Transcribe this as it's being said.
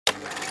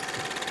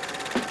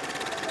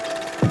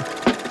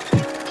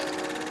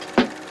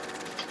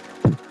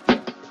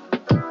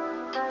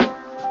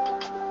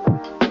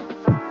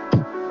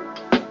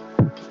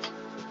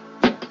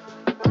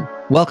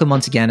Welcome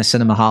once again to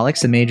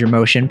Cinemaholics, the Major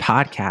Motion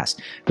podcast,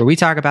 where we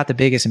talk about the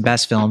biggest and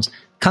best films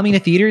coming to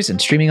theaters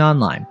and streaming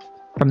online.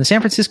 From the San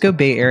Francisco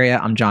Bay Area,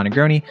 I'm John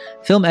Negroni,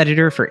 film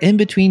editor for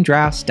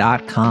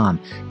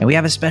InBetweenDrafts.com, and we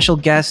have a special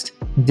guest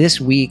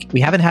this week.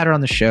 We haven't had her on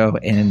the show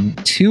in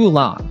too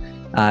long,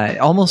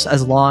 almost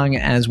as long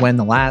as when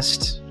the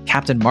last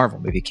Captain Marvel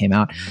movie came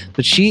out,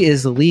 but she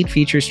is the lead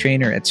features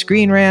trainer at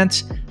Screen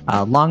Rant,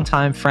 a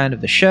longtime friend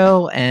of the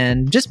show,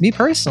 and just me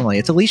personally,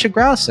 it's Alicia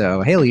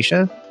Grasso. Hey,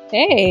 Alicia.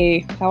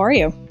 Hey, how are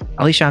you?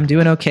 Alicia, I'm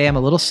doing okay. I'm a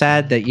little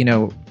sad that,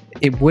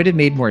 it would have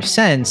made more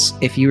sense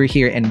if you were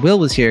here and Will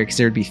was here, because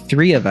there'd be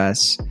three of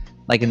us,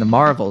 like in the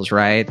Marvels,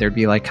 right? There'd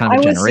be like kind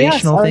of a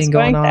generational thing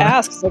going on. I was going to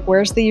ask, like,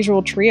 where's the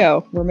usual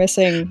trio? We're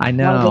missing one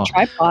of the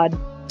tripod.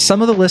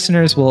 Some of the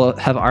listeners will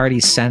have already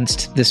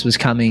sensed this was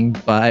coming,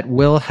 but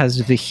Will has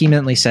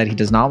vehemently said he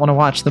does not want to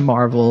watch the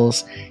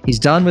Marvels. He's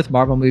done with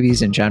Marvel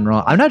movies in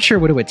general. I'm not sure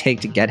what it would take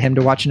to get him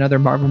to watch another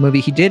Marvel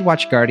movie. He did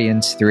watch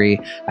Guardians 3,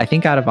 I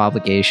think out of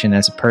obligation,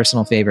 as a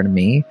personal favor to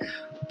me.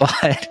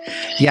 But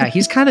yeah,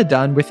 he's kind of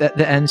done with the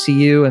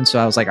MCU. And so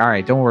I was like, all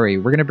right, don't worry.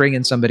 We're going to bring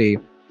in somebody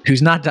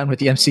who's not done with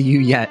the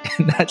MCU yet.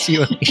 And that's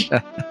you,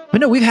 Alicia.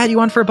 But no, we've had you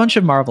on for a bunch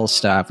of Marvel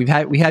stuff. We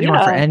had you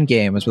on for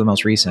Endgame, was the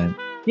most recent.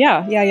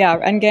 Yeah.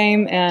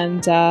 Endgame and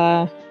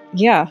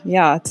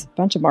it's a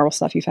bunch of Marvel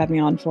stuff you've had me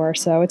on for,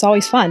 so it's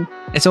always fun.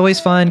 It's always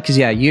fun because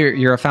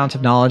you're a fount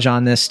of knowledge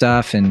on this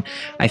stuff, and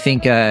I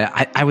think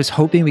I was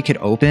hoping we could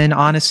open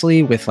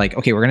honestly with like,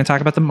 okay, we're going to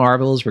talk about the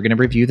Marvels, we're going to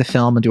review the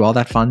film and do all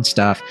that fun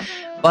stuff.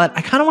 But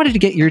I kind of wanted to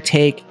get your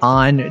take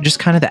on just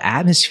kind of the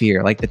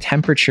atmosphere, like the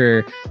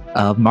temperature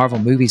of Marvel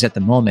movies at the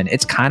moment.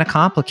 It's kind of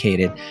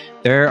complicated.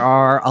 There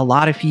are a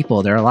lot of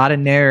people, there are a lot of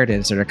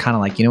narratives that are kind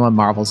of like, you know what,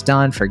 Marvel's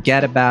done,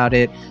 forget about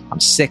it. I'm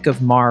sick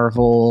of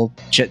Marvel.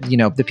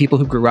 The people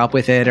who grew up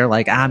with it are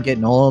like, I'm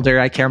getting older,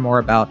 I care more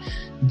about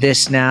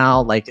this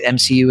now. Like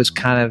MCU is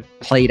kind of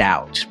played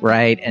out,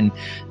 right? And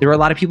there were a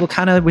lot of people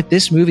kind of with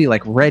this movie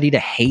like ready to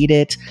hate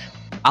it.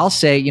 I'll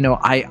say,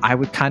 I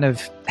would kind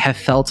of have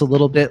felt a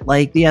little bit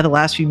like, the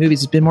last few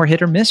movies has been more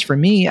hit or miss for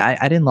me.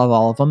 I didn't love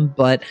all of them,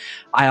 but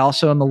I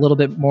also am a little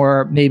bit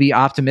more maybe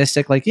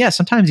optimistic. Like, yeah,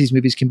 sometimes these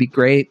movies can be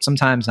great,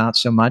 sometimes not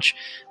so much.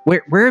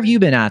 Where have you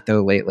been at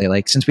though lately?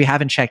 Like, since we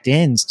haven't checked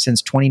in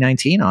since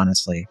 2019,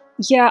 honestly.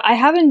 Yeah, I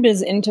haven't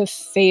been into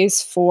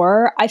phase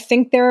 4. I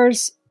think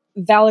there's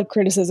valid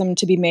criticism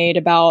to be made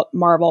about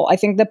Marvel. I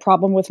think the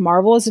problem with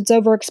Marvel is it's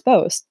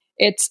overexposed.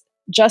 It's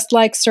just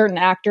like certain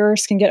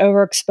actors can get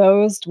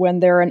overexposed when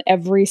they're in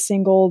every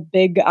single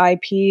big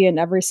IP and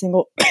every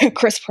single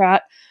Chris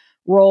Pratt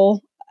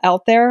role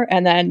out there,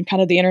 and then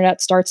kind of the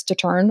internet starts to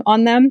turn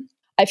on them.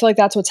 I feel like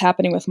that's what's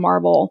happening with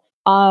Marvel.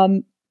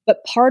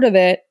 But part of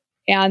it,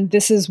 and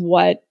this is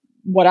what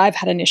I've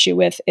had an issue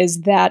with,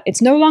 is that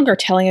it's no longer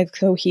telling a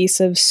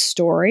cohesive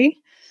story.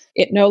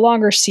 It no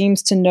longer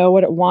seems to know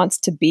what it wants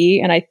to be.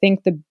 And I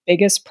think the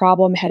biggest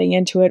problem heading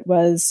into it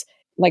was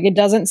like, it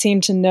doesn't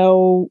seem to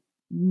know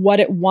what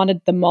it wanted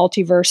the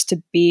multiverse to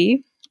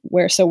be,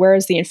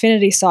 whereas the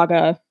Infinity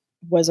Saga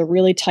was a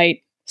really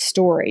tight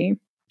story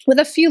with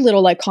a few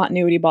little like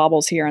continuity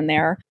bobbles here and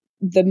there,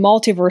 the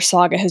multiverse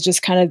saga has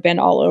just kind of been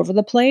all over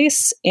the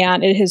place,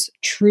 and it has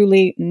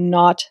truly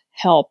not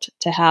helped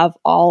to have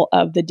all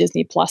of the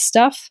Disney Plus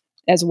stuff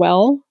as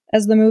well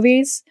as the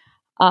movies.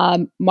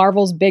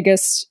 Marvel's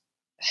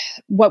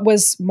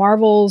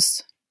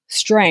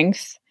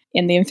strength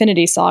in the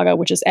Infinity Saga,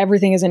 which is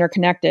everything is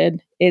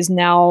interconnected, is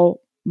now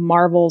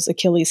Marvel's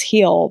Achilles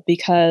heel,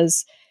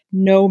 because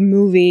no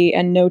movie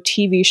and no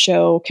TV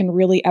show can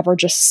really ever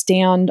just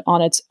stand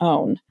on its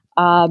own.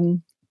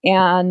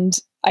 And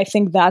I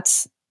think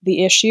that's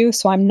the issue.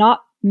 So I'm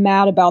not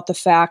mad about the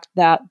fact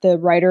that the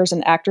writers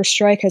and actors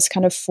strike has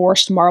kind of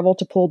forced Marvel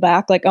to pull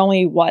back. Like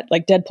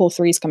Deadpool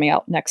 3 is coming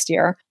out next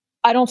year.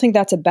 I don't think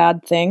that's a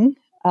bad thing.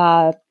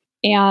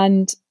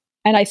 And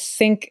I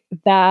think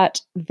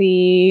that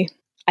the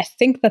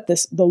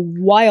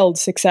wild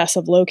success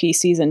of Loki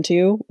season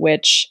 2,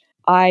 which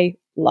I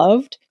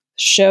loved,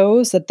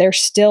 shows that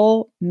there's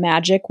still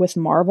magic with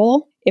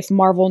Marvel if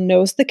Marvel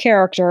knows the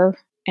character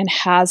and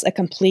has a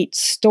complete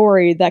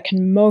story that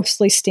can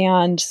mostly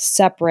stand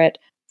separate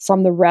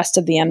from the rest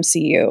of the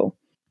MCU.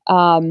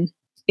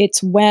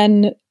 It's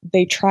when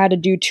they try to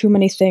do too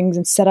many things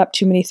and set up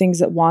too many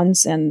things at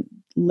once and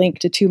link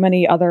to too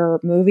many other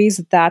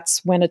movies,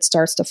 that's when it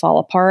starts to fall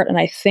apart. And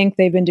I think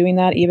they've been doing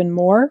that even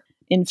more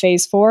in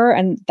phase 4,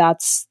 and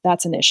that's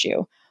an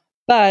issue.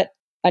 But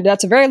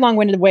that's a very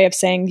long-winded way of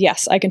saying,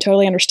 yes, I can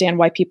totally understand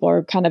why people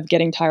are kind of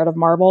getting tired of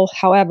Marvel.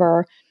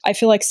 However, I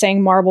feel like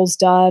saying Marvel's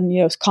done,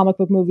 comic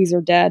book movies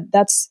are dead,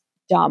 that's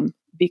dumb,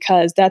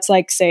 because that's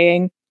like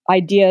saying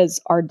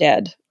ideas are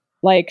dead.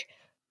 Like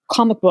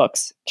comic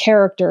books,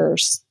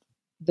 characters,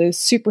 the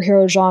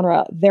superhero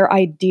genre, they're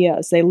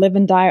ideas. They live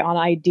and die on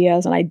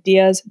ideas, and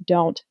ideas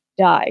don't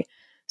die.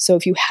 So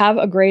if you have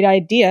a great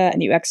idea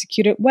and you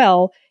execute it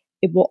well,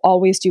 it will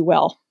always do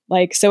well.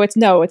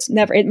 It's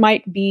never, it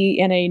might be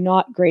in a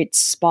not great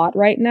spot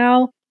right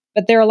now,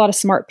 but there are a lot of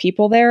smart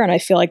people there, and I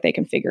feel like they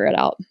can figure it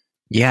out.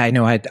 Yeah, I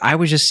know. I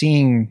was just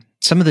seeing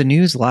some of the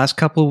news the last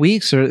couple of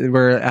weeks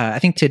were I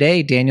think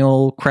today,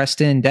 Daniel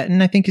Creston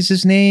Denton, I think is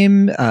his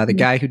name, the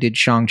guy who did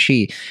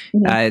Shang-Chi.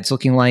 It's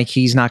looking like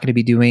he's not going to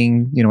be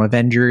doing,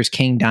 Avengers,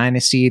 King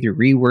Dynasty. They're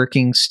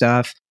reworking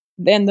stuff.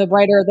 Then they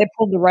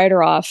pulled the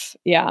writer off.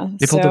 Yeah.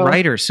 They pulled the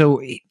writer.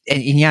 So,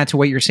 and yeah, to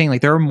what you're saying,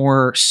 like there are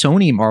more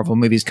Sony Marvel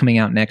movies coming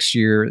out next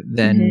year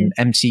than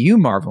MCU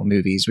Marvel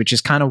movies, which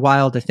is kind of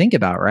wild to think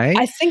about, right?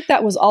 I think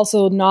that was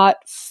also not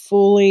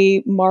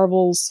fully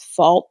Marvel's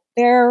fault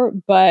there,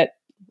 but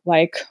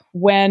like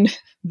when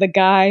the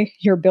guy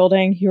you're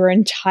building your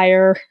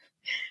entire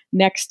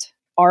next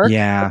arc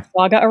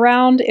saga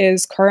around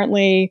is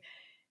currently,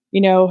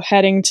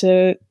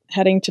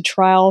 heading to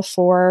trial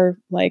for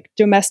like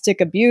domestic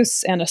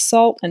abuse and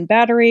assault and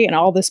battery, and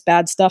all this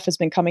bad stuff has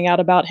been coming out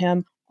about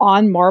him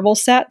on Marvel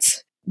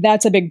sets,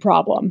 that's a big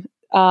problem.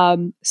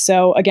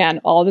 So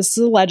again, all this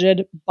is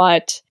alleged,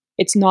 but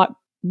it's not,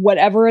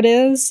 whatever it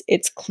is,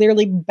 it's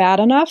clearly bad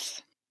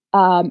enough.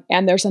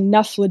 And there's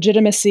enough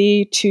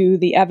legitimacy to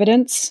the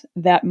evidence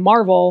that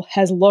Marvel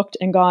has looked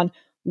and gone,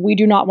 we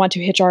do not want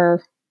to hitch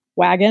our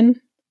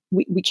wagon.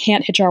 We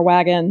can't hitch our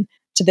wagon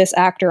to this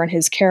actor and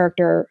his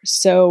character.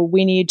 So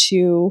we need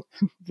to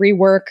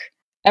rework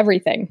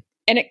everything.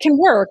 And it can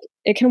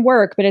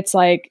work, but it's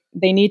like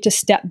they need to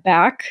step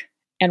back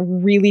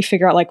and really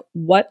figure out, like,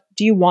 what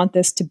do you want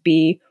this to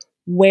be?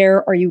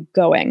 Where are you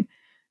going?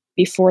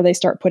 Before they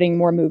start putting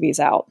more movies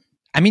out.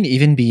 I mean,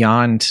 even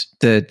beyond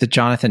the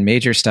Jonathan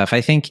Major stuff,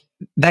 I think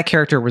that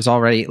character was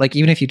already, like,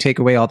 even if you take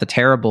away all the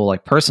terrible,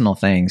 like, personal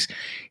things,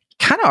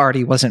 kind of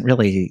already wasn't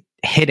really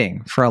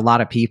hitting for a lot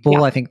of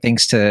people. I think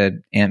thanks to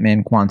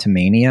Ant-Man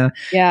Quantumania.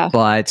 Yeah.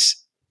 But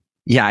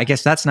yeah, I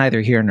guess that's neither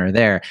here nor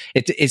there.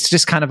 It's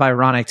just kind of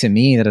ironic to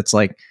me that it's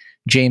like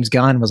James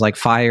Gunn was like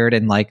fired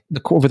in like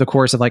over the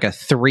course of like a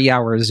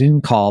 3-hour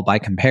Zoom call by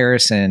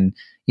comparison,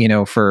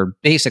 for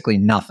basically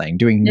nothing,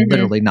 doing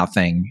literally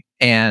nothing.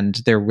 And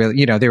they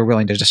were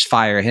willing to just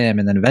fire him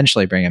and then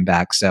eventually bring him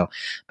back. So,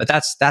 but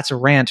that's a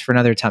rant for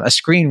another time, a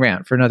screen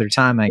rant for another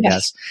time, I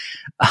guess.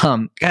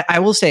 I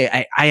will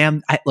say,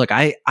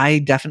 I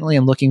definitely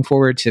am looking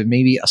forward to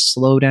maybe a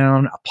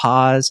slowdown, a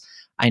pause.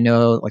 I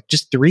know, like,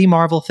 just 3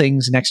 Marvel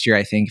things next year,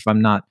 I think, if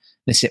I'm not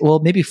mistaken. Well,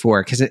 maybe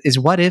 4, because is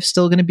What If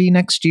still going to be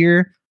next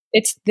year?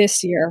 It's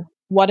this year.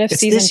 What If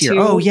season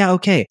 2? Oh, yeah,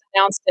 okay.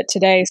 Announced it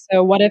today.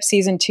 So What If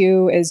season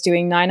 2 is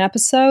doing 9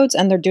 episodes,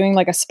 and they're doing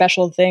like a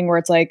special thing where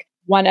it's like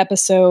one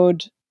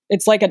episode.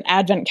 It's like an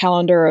advent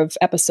calendar of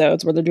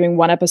episodes where they're doing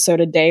 1 episode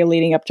a day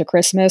leading up to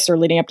Christmas or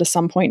leading up to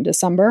some point in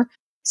December.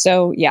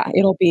 So yeah,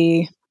 it'll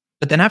be.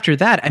 But then after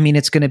that, I mean,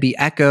 it's going to be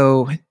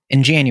Echo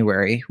in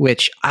January,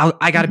 which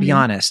I got to be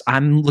honest,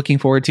 I'm looking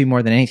forward to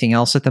more than anything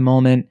else at the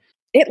moment.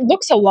 It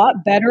looks a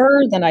lot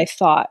better than I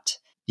thought.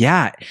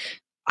 Yeah.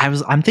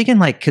 I'm thinking,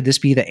 like, could this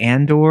be the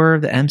Andor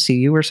of the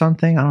MCU or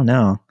something? I don't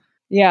know.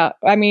 Yeah.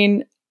 I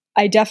mean,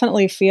 I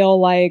definitely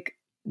feel like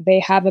they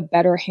have a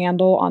better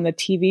handle on the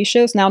TV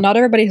shows. Now, not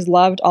everybody has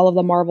loved all of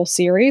the Marvel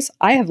series.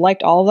 I have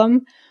liked all of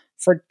them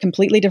for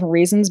completely different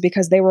reasons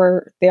because they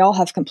all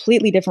have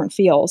completely different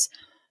feels.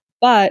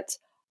 But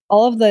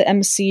all of the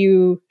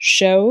MCU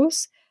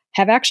shows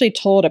have actually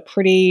told a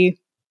pretty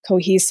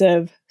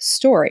cohesive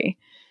story.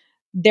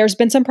 There's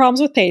been some problems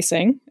with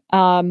pacing,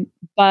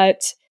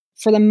 but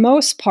for the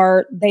most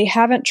part, they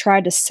haven't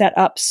tried to set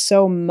up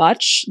so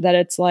much that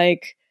it's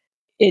like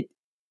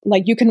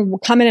you can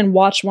come in and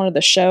watch one of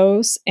the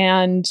shows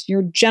and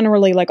you're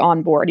generally like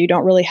on board. You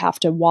don't really have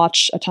to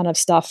watch a ton of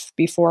stuff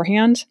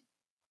beforehand.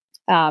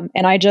 And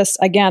I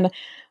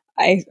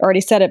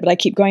already said it, but I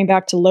keep going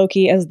back to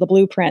Loki as the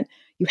blueprint.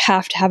 You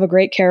have to have a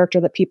great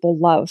character that people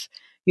love.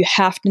 You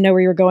have to know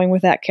where you're going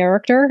with that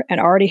character and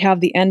already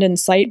have the end in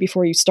sight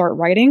before you start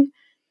writing.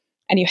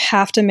 And you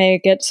have to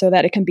make it so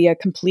that it can be a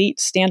complete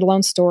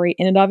standalone story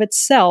in and of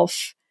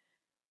itself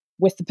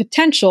with the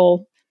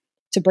potential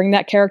to bring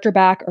that character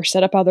back or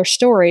set up other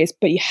stories,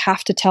 but you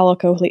have to tell a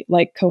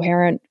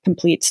coherent,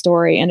 complete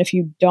story. And if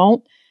you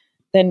don't,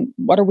 then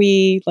what are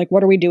we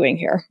doing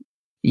here?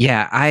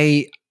 Yeah,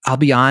 I'll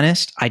be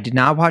honest. I did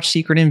not watch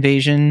Secret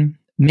Invasion.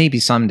 Maybe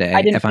someday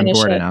if I'm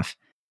bored enough.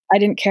 I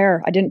didn't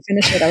care. I didn't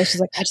finish it. I was just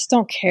like, I just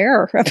don't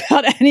care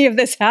about any of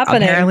this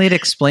happening. Apparently it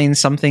explains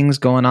some things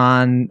going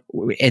on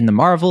in the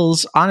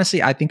Marvels.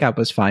 Honestly, I think I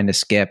was fine to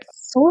skip.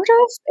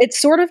 It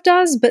sort of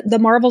does, but the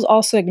Marvels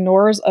also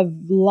ignores a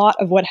lot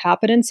of what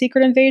happened in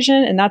Secret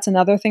Invasion. And that's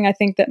another thing I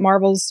think that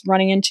Marvel's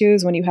running into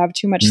is when you have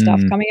too much stuff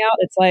coming out,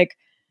 it's like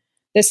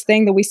this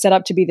thing that we set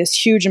up to be this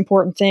huge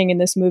important thing in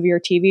this movie or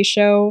TV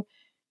show,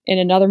 in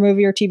another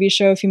movie or TV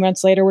show a few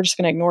months later, we're just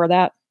going to ignore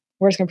that.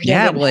 We're just going to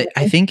pretend. Yeah, well,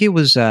 I think it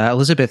was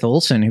Elizabeth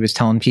Olsen who was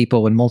telling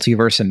people when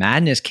Multiverse of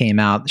Madness came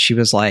out, she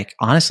was like,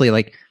 honestly,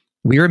 like,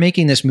 we were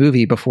making this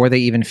movie before they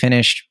even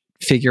finished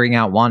figuring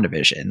out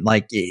WandaVision.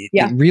 Like,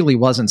 it really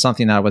wasn't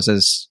something that was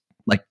as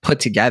like put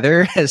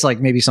together as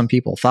like maybe some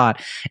people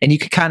thought. And you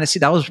could kind of see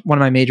that was one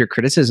of my major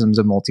criticisms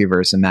of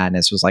Multiverse of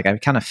Madness was like, I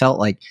kind of felt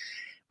like,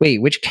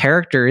 wait, which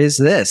character is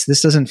this?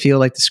 This doesn't feel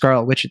like the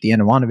Scarlet Witch at the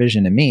end of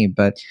WandaVision to me,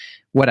 but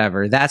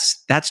whatever.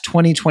 That's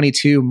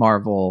 2022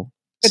 Marvel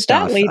But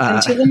stuff. that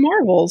leads into the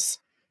Marvels.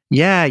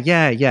 Yeah.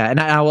 And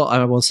I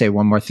will say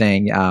one more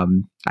thing.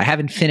 I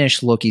haven't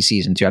finished Loki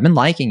season 2. I've been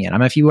liking it.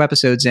 I'm a few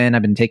episodes in.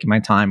 I've been taking my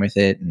time with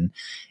it, and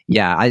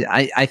yeah,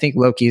 I think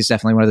Loki is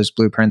definitely one of those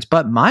blueprints.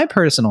 But my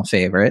personal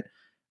favorite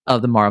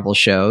of the Marvel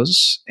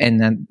shows, and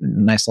then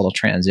nice little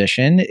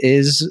transition,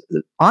 is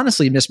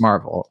honestly Miss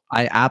Marvel.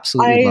 I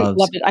absolutely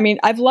loved it. I mean,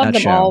 I've loved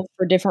them all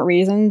for different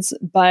reasons,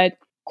 but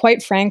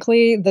quite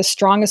frankly, the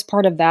strongest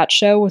part of that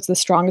show was the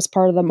strongest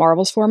part of the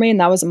Marvels for me, and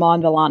that was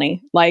Iman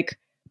Vellani. Like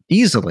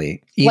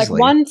easily. Like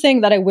one thing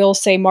that I will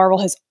say Marvel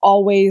has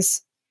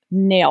always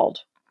nailed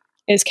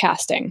is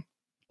casting.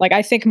 Like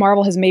I think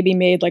Marvel has maybe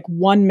made like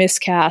one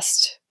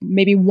miscast,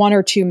 maybe one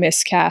or two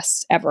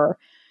miscasts ever.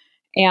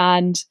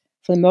 And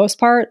for the most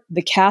part,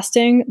 the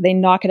casting, they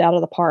knock it out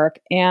of the park.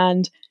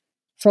 And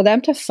for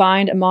them to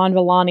find Iman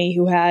Vellani,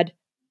 who had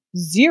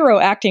 0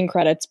 acting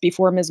credits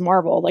before Ms.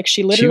 Marvel, like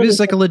she was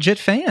like a legit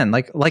fan,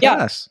 like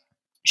us.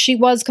 She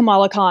was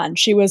Kamala Khan.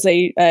 She was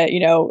a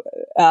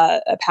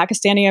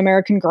Pakistani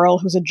American girl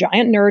who's a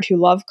giant nerd who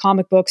loved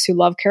comic books, who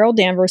loved Carol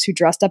Danvers, who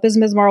dressed up as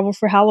Ms. Marvel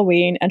for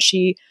Halloween, and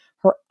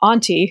her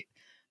auntie,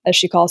 as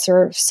she calls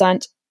her,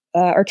 sent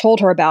or told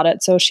her about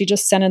it. So she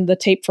just sent in the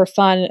tape for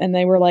fun, and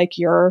they were like,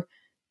 "You're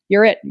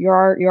it.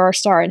 You're our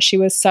star." And she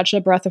was such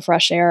a breath of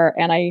fresh air.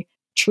 And I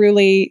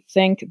truly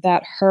think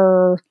that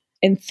her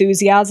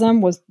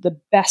enthusiasm was the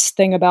best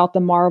thing about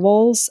the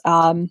Marvels,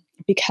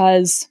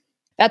 because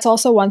that's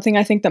also one thing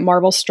I think that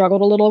Marvel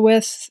struggled a little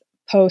with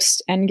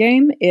post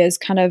Endgame is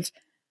kind of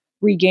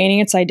regaining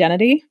its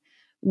identity,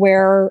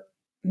 where,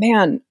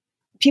 man,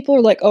 people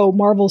are like, oh,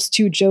 Marvel's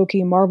too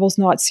jokey. Marvel's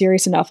not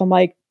serious enough. I'm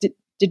like,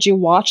 did you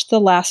watch the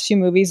last few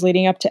movies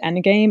leading up to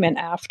Endgame and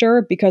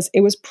after? Because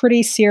it was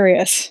pretty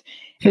serious.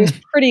 It was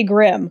pretty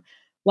grim.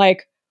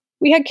 Like,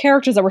 we had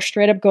characters that were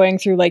straight up going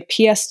through like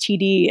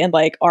PSTD and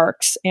like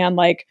arcs and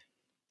like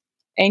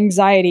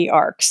anxiety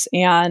arcs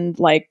and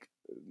like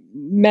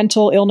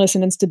mental illness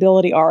and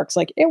instability arcs.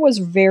 Like it was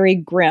very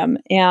grim.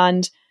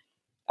 And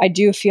I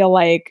do feel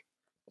like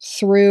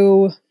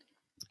through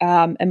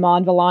Iman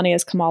Vellani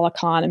as Kamala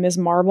Khan and Ms.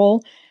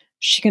 Marvel,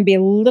 she can be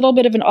a little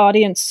bit of an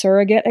audience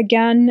surrogate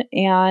again,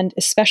 and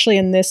especially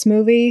in this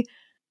movie,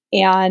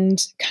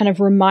 and kind of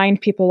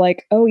remind people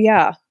like, oh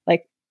yeah,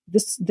 like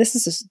this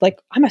is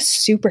like, I'm a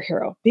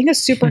superhero. Being a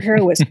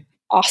superhero is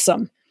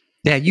awesome.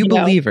 Yeah, you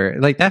believe her.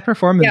 Like that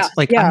performance,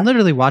 I'm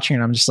literally watching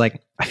it. I'm just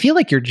like, I feel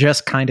like you're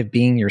just kind of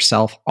being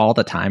yourself all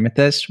the time with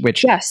this,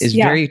 which is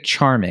very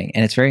charming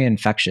and it's very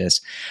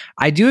infectious.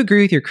 I do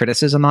agree with your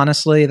criticism,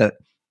 honestly, that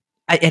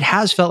it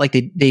has felt like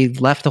they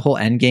left the whole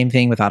Endgame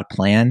thing without a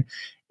plan.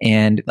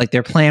 And like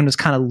their plan was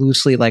kind of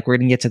loosely like, we're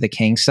going to get to the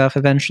King stuff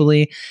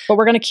eventually. But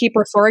we're going to keep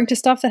referring to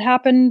stuff that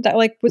happened that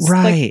like was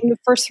like in the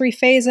first 3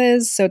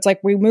 phases. So it's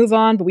like we move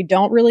on, but we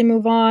don't really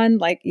move on.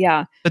 Like,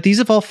 yeah. But these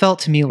have all felt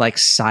to me like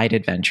side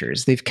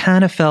adventures. They've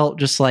kind of felt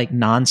just like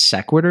non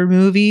sequitur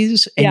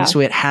movies. And so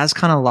it has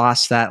kind of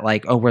lost that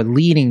like, oh, we're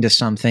leading to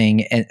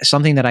something, and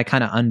something that I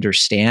kind of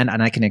understand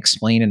and I can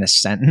explain in a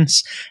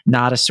sentence,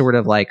 not a sort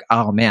of like,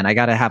 oh man, I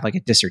got to have like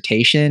a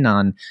dissertation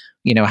on,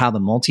 you know, how the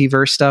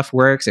multiverse stuff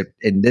works.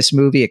 In this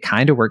movie, it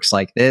kind of works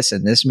like this.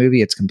 In this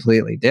movie, it's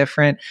completely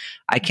different.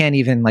 I can't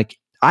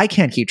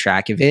keep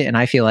track of it. And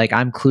I feel like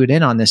I'm clued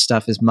in on this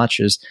stuff as much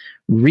as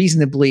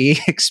reasonably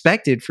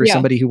expected for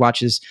somebody who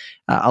watches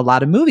a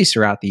lot of movies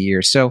throughout the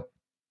year. So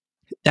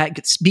that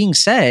being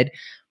said,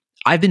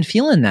 I've been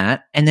feeling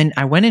that. And then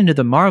I went into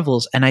the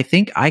Marvels, and I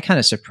think I kind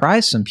of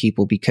surprised some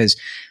people because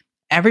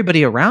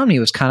everybody around me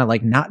was kind of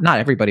like, not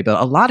everybody,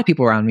 but a lot of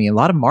people around me, a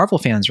lot of Marvel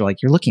fans were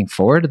like, you're looking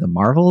forward to the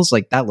Marvels?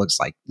 Like, it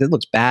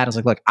looks bad. I was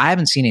like, look, I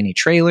haven't seen any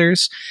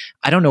trailers.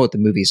 I don't know what the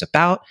movie's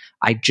about.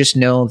 I just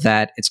know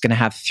that it's going to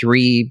have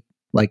 3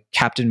 like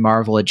Captain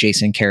Marvel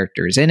adjacent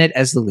characters in it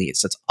as the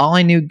leads. That's all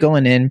I knew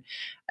going in.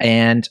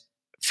 And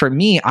for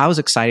me, I was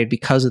excited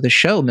because of the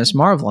show, Miss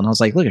Marvel. And I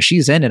was like, look, if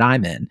she's in it,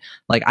 I'm in.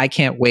 Like, I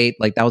can't wait.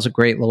 Like, that was a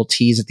great little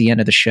tease at the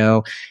end of the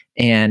show.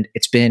 And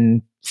it's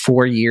been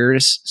 4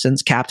 years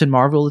since Captain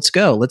Marvel. Let's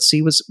go. Let's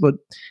see what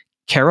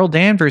Carol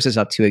Danvers is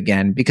up to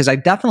again, because I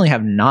definitely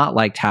have not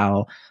liked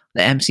how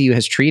the MCU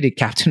has treated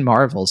Captain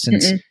Marvel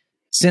since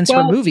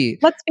her movie.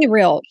 Let's be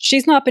real.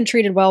 She's not been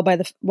treated well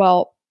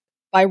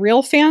by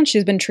real fans.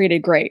 She's been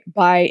treated great.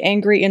 By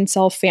angry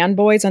incel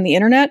fanboys on the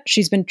internet,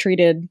 she's been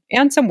treated,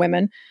 and some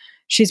women,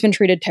 she's been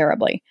treated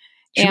terribly.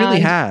 She really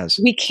has.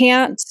 We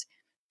can't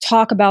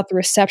talk about the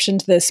reception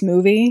to this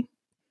movie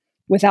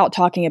without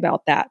talking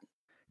about that.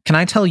 Can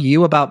I tell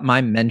you about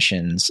my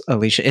mentions,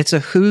 Alicia? It's a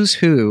who's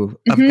who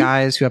of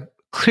guys who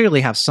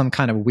clearly have some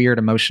kind of weird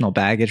emotional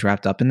baggage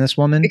wrapped up in this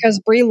woman. Because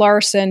Brie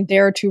Larson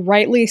dared to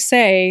rightly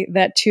say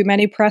that too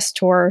many press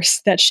tours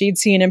that she'd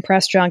seen in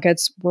press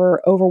junkets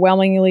were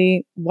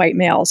overwhelmingly white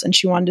males, and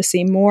she wanted to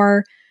see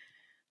more,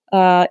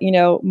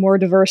 more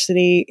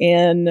diversity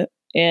in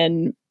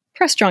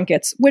press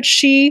junkets, which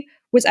she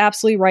was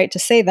absolutely right to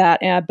say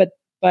that.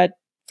 But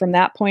from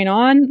that point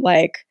on,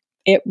 like,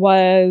 it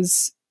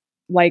was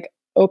like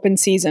open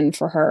season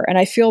for her. And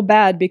I feel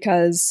bad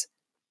because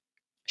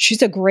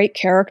she's a great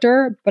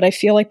character, but I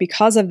feel like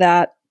because of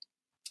that,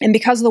 and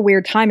because of the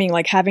weird timing,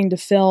 like having to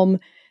film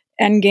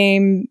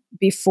Endgame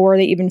before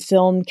they even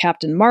filmed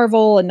Captain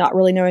Marvel and not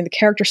really knowing the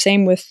character,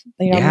 same with,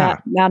 Multiverse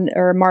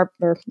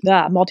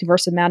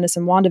of Madness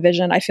and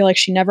WandaVision, I feel like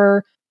she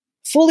never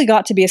fully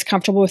got to be as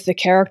comfortable with the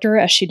character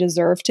as she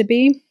deserved to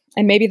be.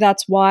 And maybe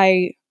that's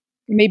why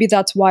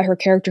her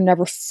character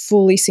never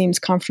fully seems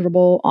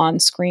comfortable on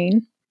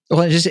screen.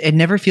 Well, it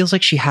never feels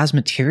like she has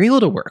material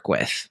to work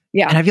with.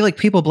 Yeah. And I feel like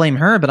people blame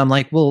her, but I'm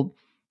like, well,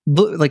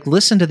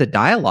 listen to the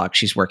dialogue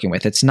she's working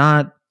with. It's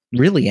not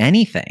really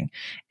anything.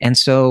 And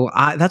so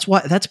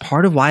that's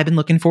part of why I've been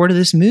looking forward to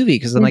this movie,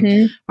 because I'm like,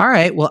 all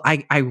right, well,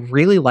 I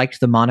really liked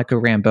the Monica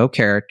Rambeau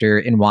character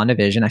in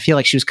WandaVision. I feel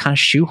like she was kind of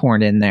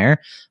shoehorned in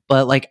there,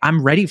 but like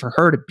I'm ready for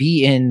her to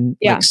be in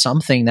like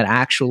something that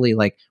actually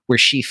like where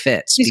she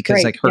fits. She's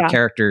because great. Like her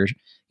character,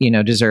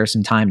 deserves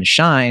some time to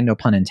shine, no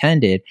pun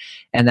intended.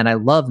 And then I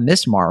love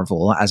Miss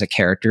Marvel as a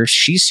character.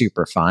 She's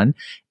super fun.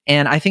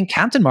 And I think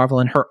Captain Marvel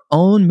in her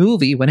own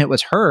movie, when it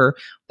was her,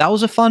 that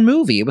was a fun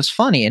movie. It was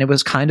funny and it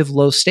was kind of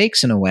low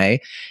stakes in a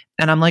way.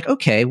 And I'm like,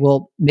 okay,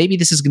 well, maybe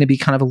this is going to be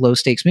kind of a low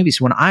stakes movie.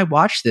 So when I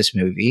watch this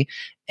movie,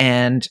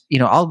 and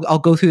I'll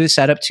go through the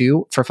setup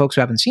too for folks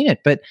who haven't seen it,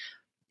 but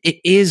it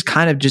is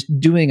kind of just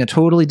doing a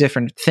totally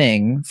different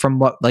thing from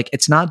what, like,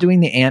 it's not doing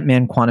the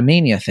Ant-Man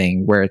Quantumania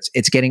thing where it's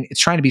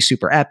trying to be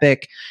super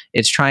epic.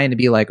 It's trying to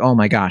be like, oh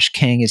my gosh,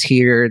 Kang is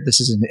here.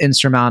 This is an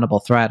insurmountable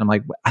threat. I'm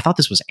like, I thought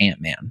this was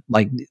Ant-Man.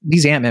 Like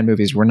these Ant-Man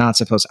movies were not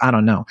supposed, I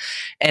don't know.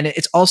 And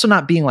it's also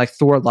not being like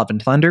Thor Love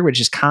and Thunder,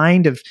 which is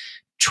kind of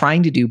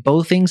trying to do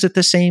both things at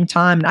the same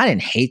time. And I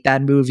didn't hate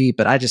that movie,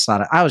 but I just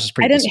thought I was just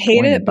pretty disappointed. I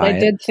didn't hate it, but I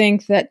did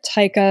think that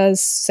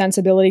Taika's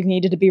sensibility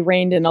needed to be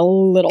reined in a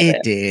little bit.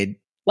 It did.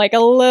 Like a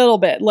little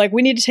bit. Like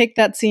we need to take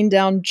that scene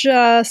down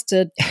just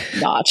a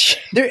notch.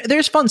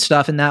 There's fun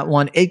stuff in that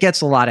one. It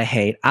gets a lot of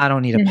hate. I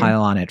don't need to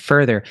pile on it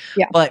further.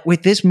 Yeah. But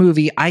with this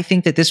movie, I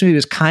think that this movie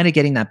was kind of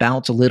getting that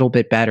balance a little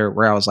bit better,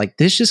 where I was like,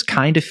 this just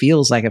kind of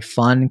feels like a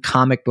fun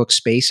comic book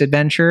space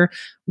adventure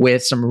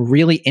with some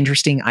really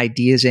interesting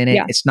ideas in it.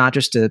 Yeah. It's not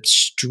just a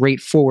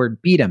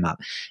straightforward beat 'em up.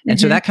 And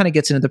so that kind of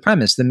gets into the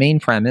premise. The main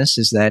premise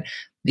is that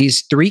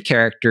these three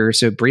characters,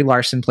 so Brie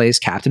Larson plays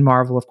Captain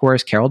Marvel, of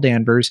course, Carol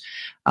Danvers.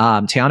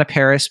 Teyonah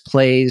Parris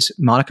plays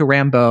Monica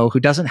Rambeau, who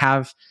doesn't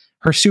have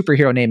her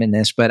superhero name in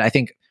this, but I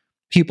think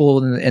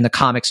people in the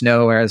comics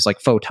know her as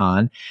like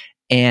Photon.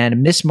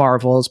 And Miss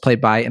Marvel is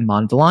played by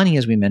Iman Vellani,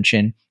 as we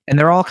mentioned. And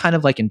they're all kind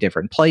of like in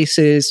different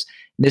places.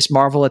 Miss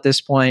Marvel at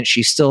this point,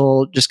 she's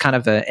still just kind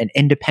of an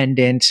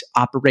independent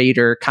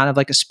operator, kind of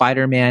like a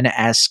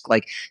Spider-Man-esque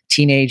like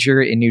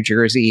teenager in New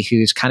Jersey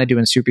who's kind of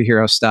doing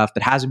superhero stuff,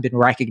 but hasn't been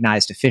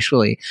recognized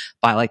officially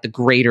by like the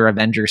greater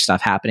Avengers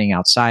stuff happening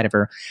outside of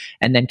her.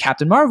 And then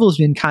Captain Marvel's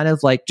been kind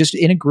of like just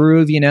in a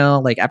groove,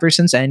 like ever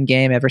since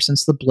Endgame, ever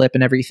since the blip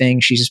and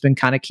everything, she's just been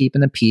kind of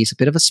keeping the peace, a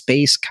bit of a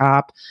space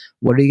cop.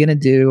 What are you going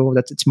to do?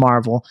 It's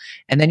Marvel.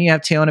 And then you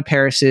have Teyonah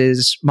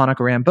Parris's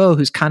Monica Rambeau,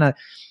 who's kind of,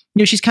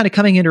 she's kind of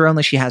coming into her own,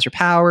 like she has her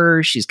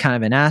powers. She's kind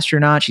of an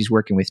astronaut. She's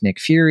working with Nick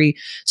Fury.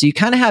 So you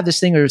kind of have this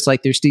thing where it's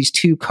like there's these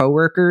two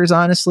coworkers,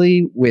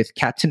 honestly, with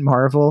Captain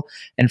Marvel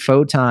and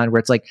Photon, where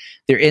it's like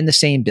they're in the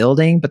same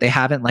building, but they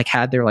haven't like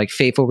had their like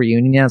fateful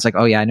reunion yet. It's like,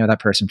 oh yeah, I know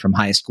that person from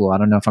high school. I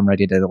don't know if I'm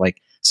ready to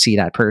like see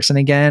that person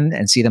again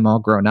and see them all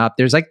grown up.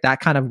 There's like that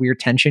kind of weird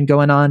tension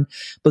going on.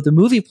 But the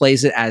movie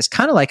plays it as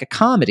kind of like a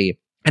comedy.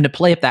 And to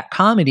play up that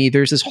comedy,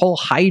 there's this whole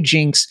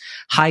hijinks,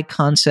 high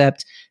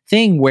concept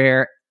thing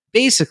where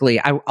basically,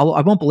 I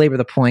won't belabor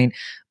the point,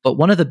 but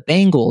one of the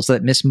bangles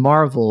that Miss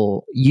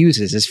Marvel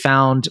uses is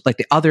found like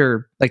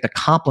the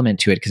complement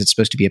to it, because it's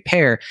supposed to be a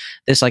pair.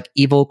 This like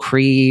evil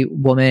Kree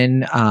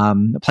woman,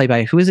 played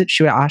by, who is it?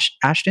 Shua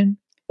Ashton?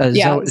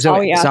 Zoe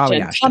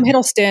Ashton. Tom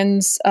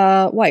Hiddleston's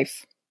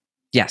wife.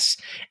 Yes.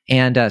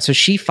 And so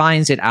she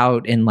finds it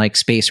out in like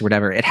space or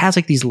whatever. It has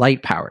like these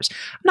light powers.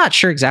 I'm not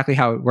sure exactly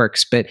how it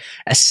works, but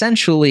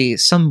essentially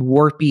some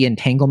warpy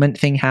entanglement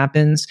thing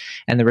happens.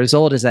 And the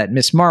result is that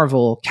Miss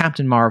Marvel,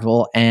 Captain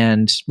Marvel,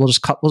 and we'll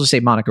just say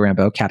Monica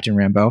Rambeau, Captain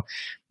Rambeau,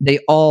 they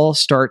all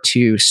start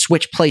to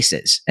switch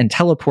places and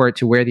teleport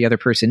to where the other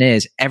person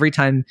is every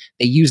time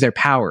they use their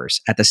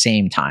powers at the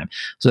same time.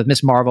 So if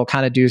Miss Marvel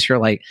kind of does her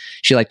like,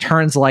 she like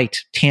turns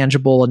light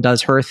tangible and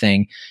does her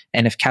thing.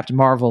 And if Captain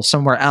Marvel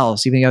somewhere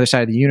else, even the other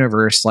side of the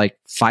universe, like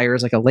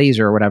fires like a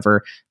laser or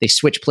whatever, they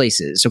switch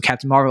places. So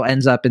Captain Marvel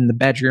ends up in the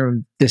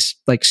bedroom, this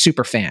like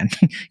super fan,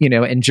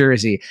 in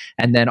Jersey.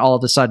 And then all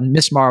of a sudden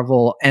Miss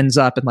Marvel ends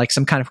up in like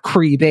some kind of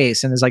Kree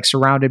base and is like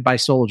surrounded by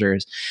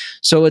soldiers.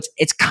 So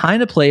it's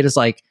kind of played as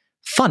like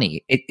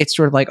funny. It's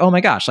sort of like, oh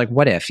my gosh, like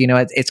what if,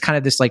 it's kind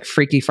of this like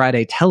Freaky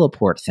Friday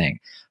teleport thing.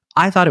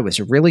 I thought it was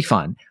really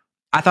fun.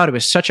 I thought it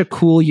was such a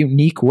cool,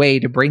 unique way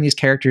to bring these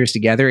characters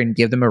together and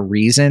give them a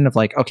reason of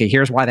like, okay,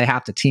 here's why they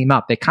have to team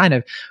up. They kind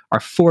of are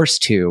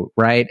forced to,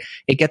 right?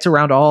 It gets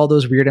around all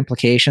those weird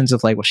implications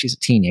of like, well, she's a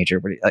teenager,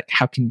 but like,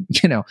 how can,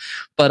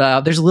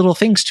 but there's little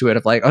things to it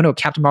of like, oh no,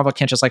 Captain Marvel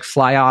can't just like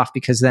fly off,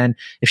 because then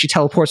if she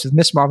teleports with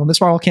Miss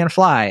Marvel can't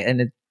fly.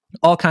 And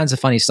All kinds of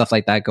funny stuff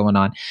like that going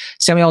on.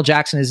 Samuel L.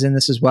 Jackson is in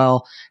this as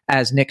well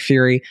as Nick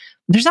Fury.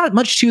 There's not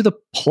much to the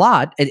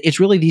plot. It's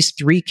really these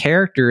three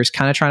characters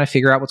kind of trying to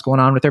figure out what's going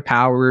on with their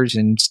powers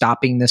and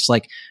stopping this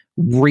like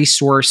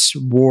resource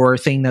war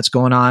thing that's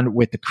going on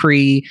with the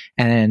Kree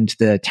and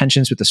the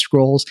tensions with the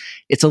Skrulls.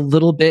 It's a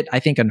little bit, I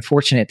think,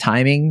 unfortunate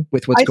timing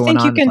with what's going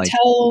on.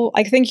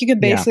 I think you could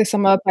basically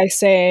sum up by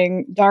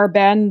saying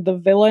Dar-Ben, the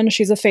villain,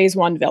 she's a phase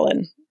 1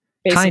 villain.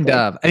 Basically. Kind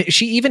of. I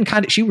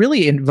mean, she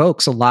really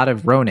invokes a lot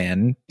of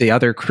Ronan, the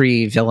other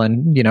Kree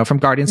villain, from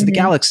Guardians of the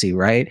Galaxy,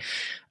 right?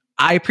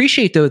 I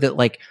appreciate though that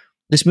like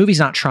this movie's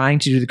not trying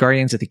to do the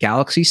Guardians of the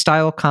Galaxy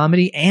style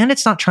comedy, and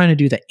it's not trying to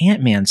do the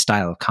Ant-Man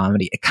style of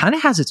comedy. It kind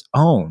of has its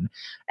own.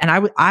 And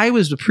I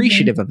was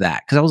appreciative of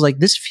that because I was like,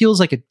 this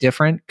feels like a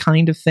different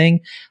kind of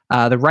thing.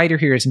 The writer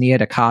here is Nia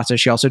DaCosta.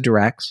 She also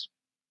directs.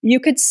 You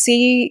could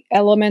see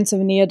elements of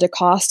Nia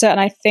DaCosta, and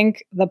I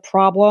think the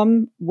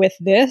problem with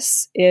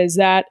this is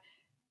that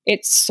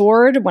it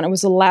soared when it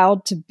was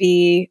allowed to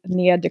be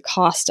Nia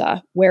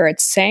DaCosta. Where it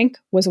sank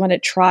was when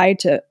it tried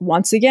to,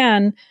 once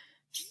again,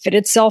 fit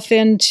itself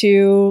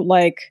into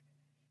like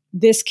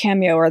this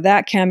cameo or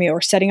that cameo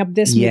or setting up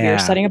this movie or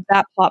setting up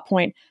that plot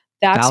point.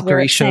 That's Valkyrie where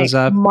it shows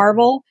up.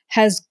 Marvel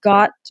has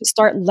got to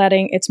start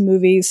letting its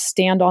movies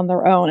stand on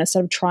their own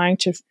instead of trying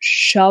to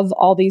shove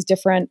all these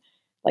different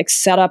like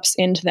setups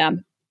into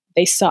them.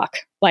 They suck.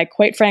 Like,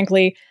 quite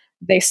frankly,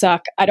 they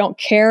suck. I don't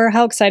care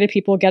how excited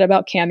people get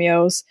about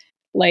cameos.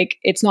 Like,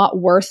 it's not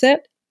worth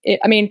it.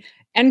 I mean,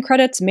 end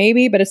credits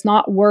maybe, but it's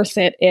not worth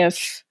it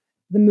if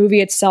the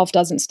movie itself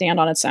doesn't stand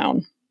on its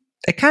own.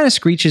 It kind of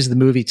screeches the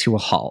movie to a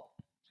halt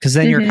because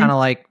then you're kind of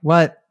like,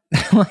 what?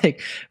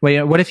 Like,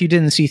 wait, what if you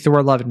didn't see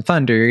Thor: Love and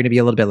Thunder? You're going to be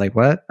a little bit like,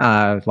 what?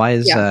 Why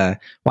is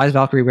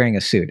Valkyrie wearing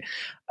a suit?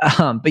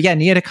 But yeah,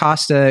 Nia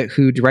DaCosta,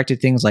 who directed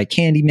things like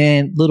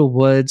Candyman, Little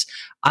Woods.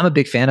 I'm a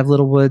big fan of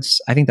Little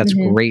Woods. I think that's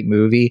a great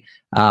movie.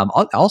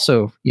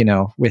 Also,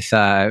 with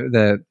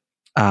the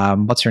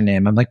what's her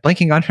name? I'm like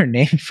blanking on her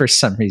name for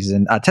some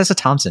reason. Tessa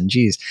Thompson,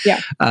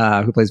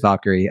 who plays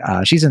Valkyrie.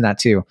 She's in that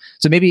too.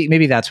 So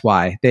maybe that's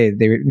why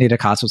Nia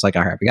DaCosta was like,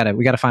 all right,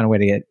 we got to find a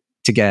way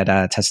to get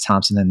Tessa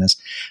Thompson in this.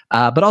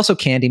 But also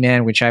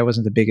Candyman, which I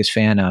wasn't the biggest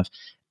fan of.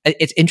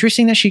 It's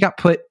interesting that she got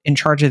put in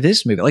charge of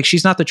this movie. Like,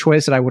 she's not the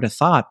choice that I would have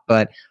thought,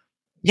 but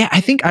yeah,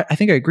 I think I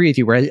agree with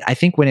you. Where I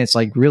think when it's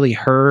like really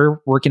her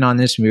working on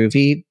this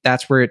movie,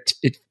 that's where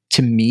it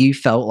to me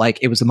felt like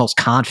it was the most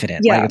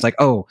confident. Yeah. Like, it's like,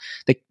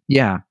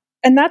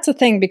 And that's the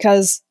thing,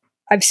 because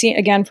I've seen,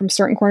 again, from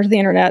certain corners of the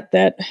internet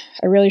that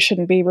I really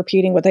shouldn't be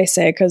repeating what they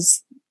say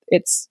because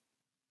it's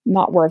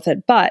not worth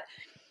it. But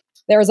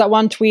there was that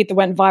one tweet that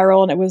went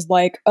viral and it was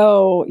like,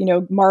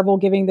 Marvel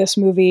giving this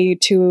movie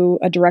to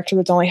a director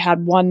that's only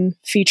had one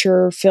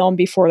feature film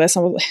before this.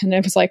 And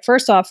it was like,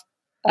 first off,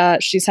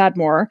 she's had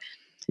more.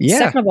 Yeah.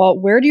 Second of all,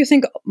 where do you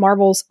think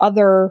Marvel's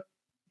other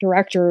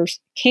directors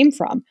came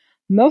from?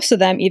 Most of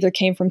them either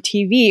came from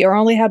TV or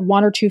only had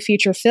one or two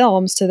feature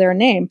films to their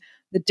name.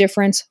 The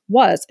difference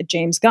was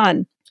James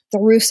Gunn, the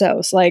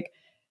Russos, like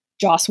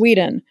Joss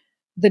Whedon.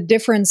 The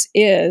difference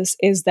is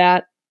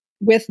that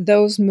with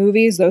those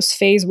movies, those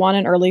phase 1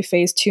 and early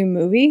phase 2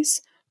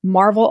 movies,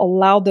 Marvel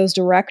allowed those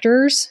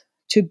directors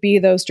to be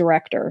those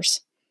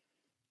directors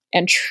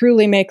and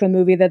truly make the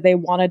movie that they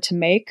wanted to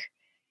make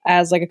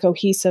as like a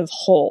cohesive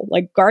whole.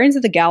 Like, Guardians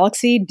of the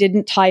Galaxy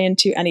didn't tie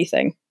into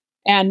anything.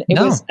 And it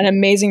was an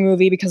amazing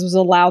movie because it was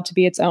allowed to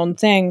be its own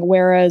thing,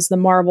 whereas the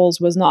Marvels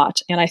was not.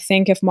 And I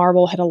think if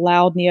Marvel had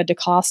allowed Nia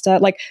DaCosta,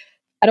 like,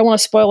 I don't want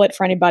to spoil it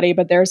for anybody,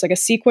 but there's like a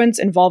sequence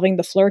involving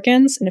the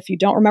Flurkins. And if you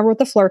don't remember what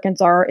the Flurkins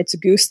are, it's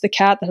Goose the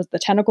cat that has the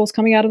tentacles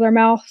coming out of their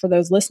mouth, for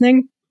those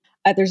listening.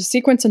 There's a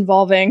sequence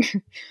involving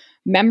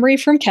memory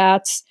from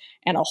cats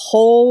and a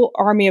whole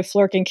army of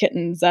Flurkin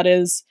kittens that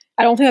is...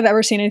 I don't think I've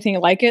ever seen anything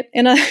like it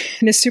in a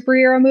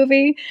superhero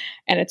movie,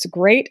 and it's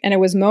great. And it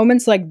was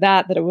moments like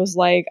that it was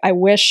like, I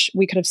wish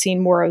we could have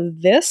seen more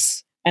of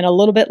this and a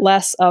little bit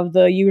less of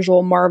the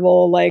usual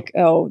Marvel, like,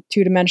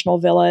 two-dimensional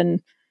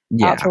villain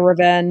out for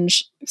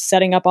revenge,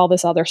 setting up all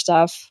this other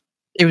stuff.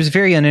 It was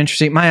very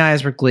uninteresting. My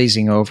eyes were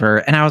glazing over,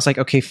 and I was like,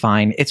 okay,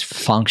 fine. It's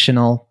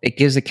functional. It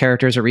gives the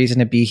characters a reason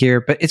to be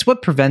here, but it's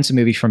what prevents a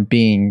movie from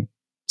being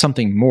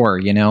something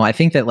more, I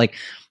think that, like,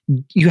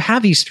 you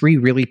have these three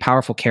really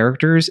powerful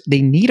characters.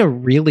 They need a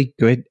really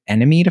good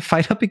enemy to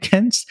fight up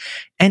against.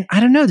 And I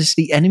don't know,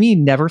 the enemy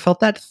never felt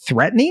that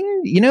threatening,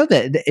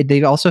 that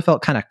they also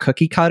felt kind of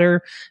cookie cutter.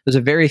 It was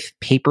a very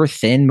paper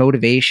thin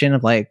motivation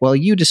of like, well,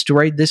 you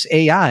destroyed this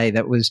AI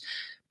that was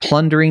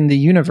plundering the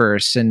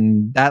universe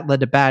and that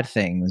led to bad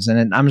things.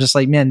 And I'm just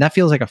like, man, that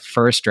feels like a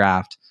first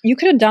draft. You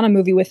could have done a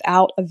movie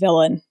without a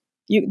villain.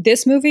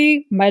 This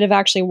movie might have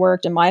actually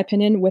worked, in my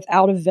opinion,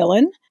 without a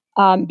villain.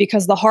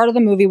 Because the heart of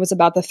the movie was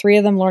about the three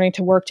of them learning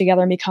to work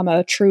together and become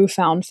a true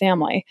found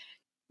family.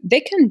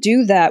 They can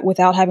do that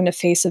without having to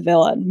face a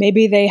villain.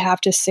 Maybe they have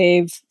to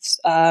save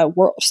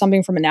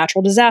something from a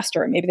natural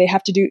disaster. Maybe they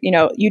have to do,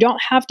 you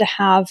don't have to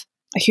have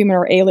a human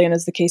or alien,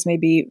 as the case may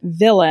be,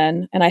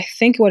 villain. And I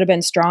think it would have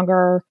been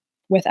stronger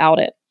without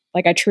it.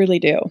 Like, I truly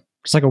do.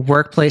 It's like a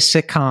workplace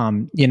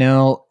sitcom, you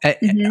know.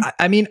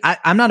 I mean,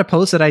 I'm not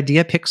opposed to that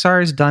idea.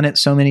 Pixar's done it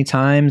so many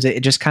times.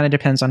 It just kind of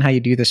depends on how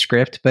you do the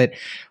script. But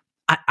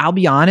I'll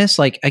be honest,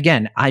 like,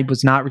 again, I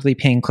was not really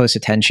paying close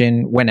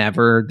attention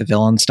whenever the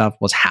villain stuff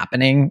was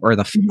happening, or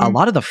a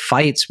lot of the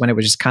fights when it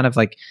was just kind of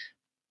like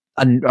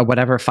a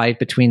whatever fight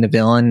between the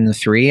villain and the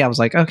three. I was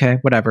like, okay,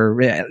 whatever.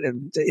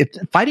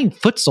 Fighting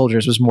foot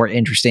soldiers was more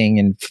interesting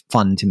and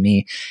fun to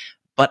me.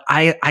 But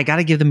I got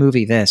to give the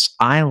movie this.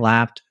 I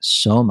laughed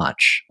so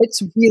much.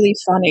 It's really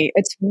funny.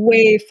 It's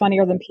way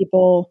funnier than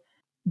people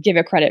give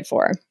it credit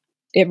for.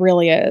 It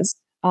really is.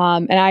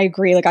 And I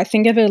agree. Like, I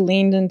think if it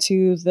leaned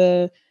into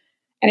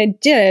and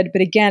it did,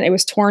 but again, it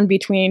was torn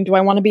between, do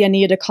I want to be a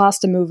Nia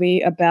DaCosta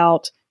movie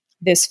about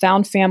this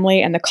found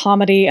family and the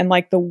comedy and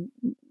like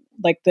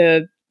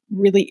the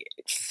really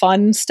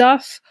fun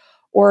stuff?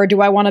 Or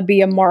do I want to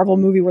be a Marvel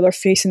movie where they're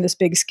facing this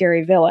big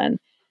scary villain?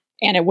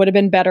 And it would have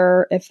been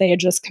better if they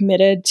had just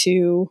committed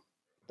to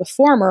the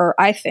former,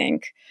 I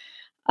think.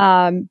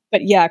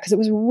 But yeah, because it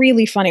was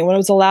really funny. When it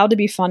was allowed to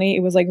be funny, it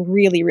was like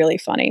really, really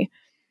funny.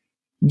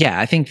 Yeah,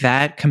 I think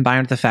that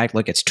combined with the fact,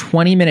 look, it's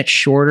 20 minutes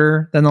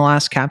shorter than the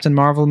last Captain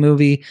Marvel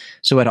movie.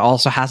 So it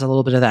also has a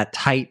little bit of that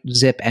tight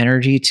zip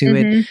energy to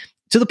it.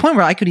 To the point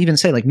where I could even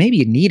say, like, maybe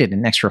it needed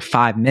an extra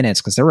 5 minutes,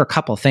 because there were a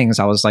couple things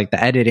I was like,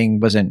 the editing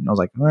wasn't, I was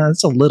like, well,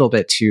 it's a little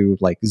bit too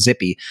like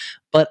zippy.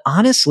 But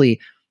honestly,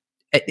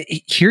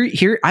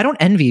 here I don't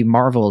envy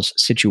Marvel's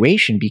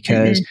situation,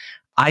 because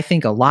I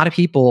think a lot of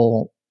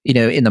people, you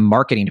know, in the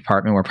marketing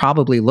department were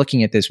probably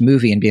looking at this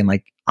movie and being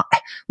like,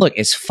 look,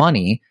 it's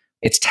funny,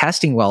 it's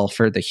testing well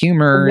for the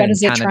humor, what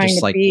is it trying just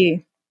to like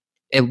be?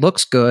 It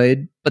looks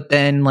good, but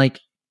then like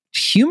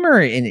humor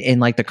in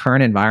like the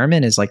current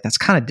environment is like, that's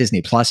kind of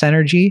Disney Plus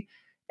energy,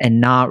 and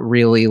not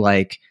really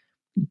like,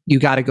 you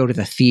got to go to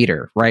the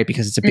theater, right?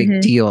 Because it's a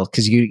big deal,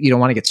 because you don't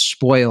want to get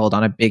spoiled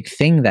on a big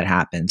thing that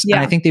happens. Yeah.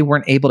 And I think they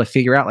weren't able to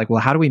figure out like,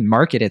 well, how do we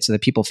market it so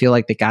that people feel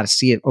like they got to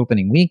see it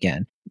opening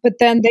weekend? But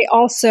then they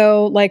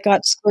also like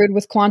got screwed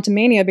with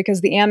Quantumania,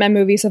 because the Ant-Man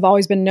movies have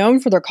always been known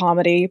for their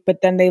comedy,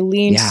 but then they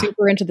leaned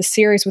super into the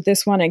series with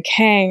this one and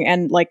Kang,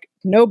 and like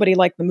nobody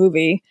liked the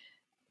movie.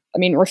 I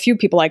mean, or few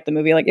people liked the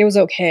movie. Like, it was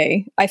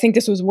okay. I think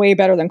this was way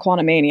better than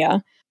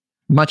Quantumania.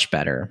 Much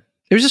better.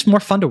 It was just more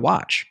fun to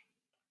watch.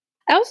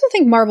 I also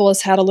think Marvel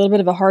has had a little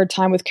bit of a hard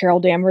time with Carol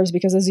Danvers,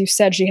 because, as you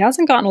said, she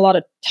hasn't gotten a lot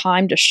of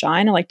time to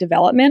shine and like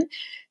development.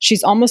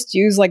 She's almost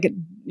used like,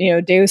 you know,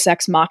 Deus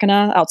Ex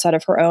Machina outside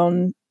of her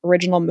own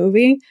original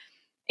movie.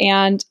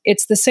 And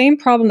it's the same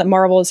problem that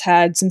Marvel has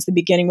had since the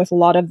beginning with a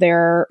lot of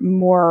their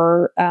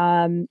more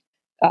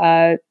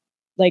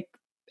like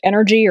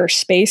energy or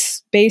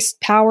space-based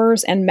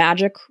powers and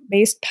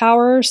magic-based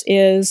powers,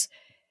 is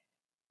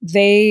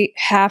they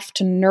have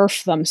to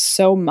nerf them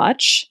so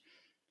much.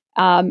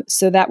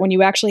 So that when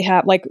you actually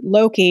have, like,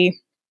 Loki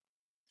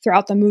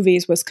throughout the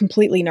movies was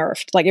completely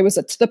nerfed. Like, it was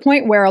to the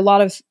point where a lot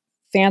of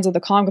fans of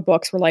the comic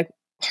books were like,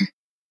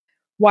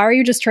 why are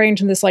you just turning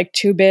to this like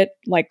 2-bit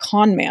like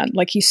con man?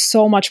 Like, he's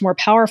so much more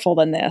powerful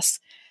than this.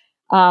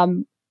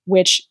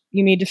 Which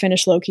you need to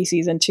finish Loki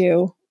season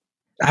 2.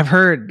 I've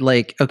heard,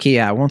 like, okay,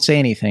 yeah, I won't say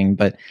anything,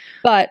 but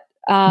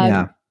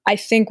yeah. I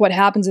think what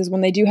happens is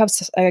when they do have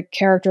a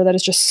character that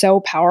is just so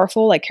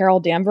powerful, like Carol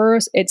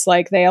Danvers, it's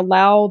like they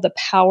allow the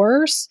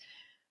powers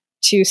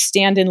to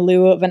stand in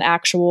lieu of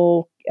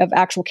actual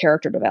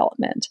character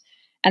development.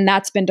 And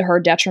that's been to her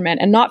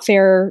detriment, and not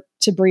fair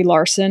to Brie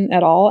Larson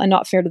at all, and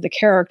not fair to the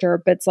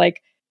character. But it's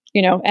like,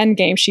 you know,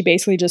 Endgame, she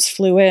basically just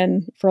flew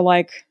in for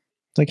like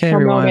hey, her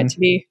everyone. moment to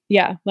be,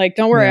 like,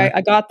 don't worry,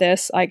 I got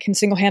this. I can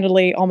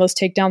single-handedly almost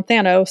take down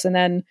Thanos. And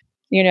then,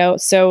 you know,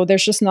 so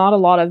there's just not a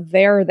lot of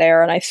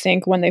there. And I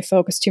think when they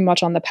focus too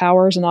much on the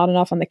powers and not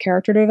enough on the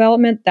character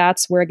development,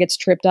 that's where it gets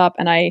tripped up.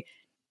 And I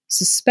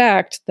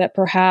suspect that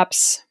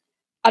perhaps,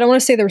 I don't want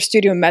to say there was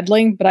studio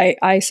meddling, but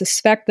I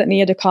suspect that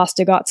Nia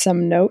DaCosta got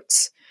some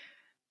notes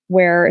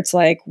where it's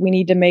like, we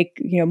need to make,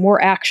 you know,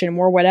 more action,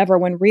 more whatever,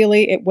 when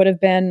really it would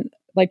have been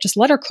like, just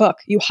let her cook.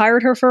 You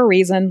hired her for a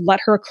reason. Let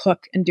her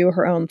cook and do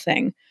her own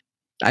thing.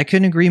 I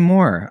couldn't agree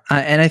more.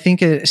 And I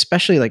think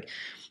especially like,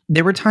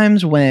 there were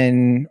times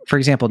when, for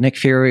example, Nick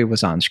Fury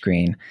was on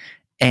screen,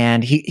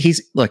 and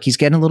he's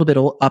getting a little bit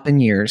up in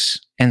years.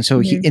 And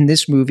so in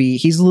this movie,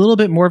 he's a little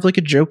bit more of like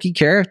a jokey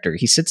character.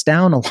 He sits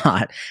down a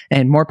lot,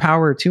 and more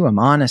power to him,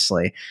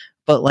 honestly.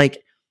 But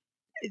like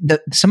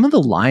some of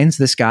the lines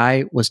this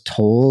guy was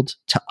told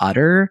to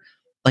utter,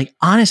 like,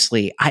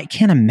 honestly, I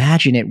can't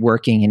imagine it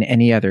working in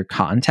any other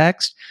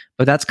context.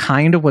 But that's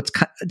kind of what's,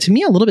 to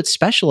me, a little bit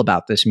special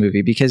about this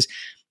movie, because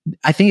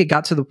I think it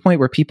got to the point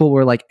where people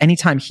were like,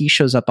 anytime he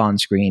shows up on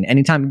screen,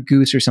 anytime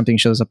Goose or something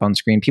shows up on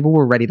screen, people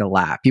were ready to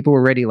laugh. People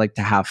were ready like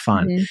to have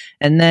fun.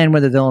 And then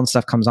when the villain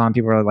stuff comes on,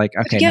 people are like,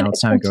 okay, now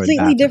it's time to go to the bathroom.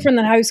 Completely different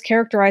than how he's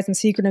characterized in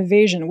Secret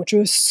Invasion, which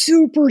was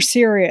super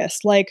serious.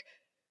 Like,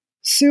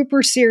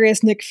 super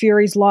serious. Nick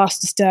Fury's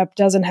lost a step,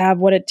 doesn't have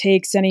what it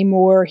takes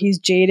anymore. He's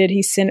jaded.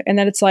 He's sin. And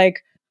then it's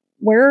like,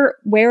 where,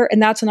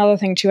 and that's another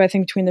thing too, I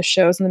think, between the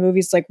shows and the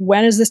movies, like,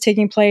 when is this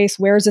taking place?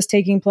 Where is this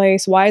taking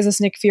place? Why is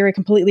this Nick Fury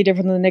completely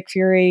different than the Nick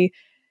Fury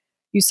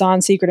you saw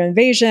in Secret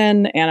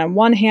Invasion? And on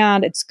one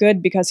hand, it's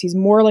good because he's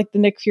more like the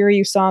Nick Fury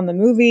you saw in the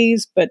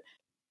movies, but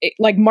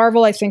like,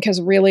 Marvel, I think,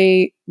 has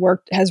really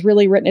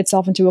written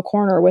itself into a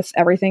corner with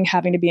everything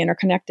having to be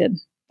interconnected.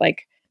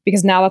 Like,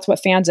 because now that's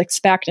what fans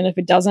expect. And if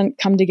it doesn't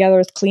come together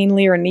as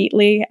cleanly or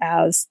neatly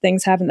as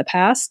things have in the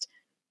past,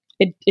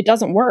 it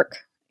doesn't work.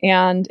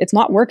 And it's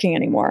not working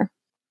anymore.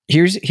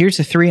 Here's a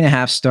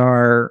 3.5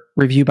 star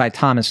review by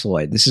Thomas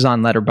Lloyd. This is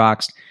on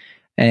Letterboxd.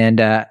 And,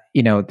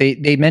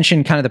 they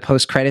mentioned kind of the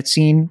post-credit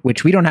scene,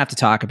 which we don't have to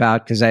talk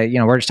about because,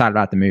 we're just talking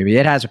about the movie.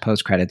 It has a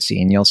post-credit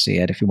scene. You'll see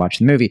it if you watch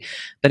the movie.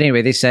 But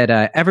anyway, they said,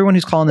 everyone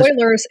who's calling this...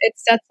 Spoilers, it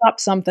sets up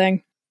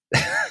something.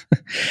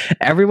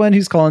 Everyone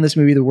who's calling this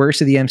movie the worst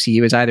of the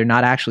MCU has either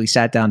not actually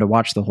sat down to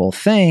watch the whole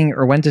thing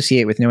or went to see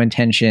it with no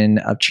intention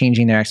of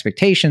changing their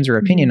expectations or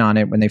opinion on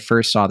it when they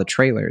first saw the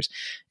trailers.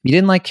 If you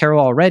didn't like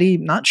Carol already,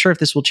 not sure if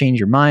this will change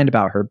your mind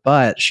about her,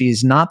 but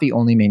she's not the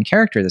only main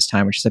character this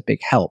time, which is a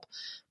big help.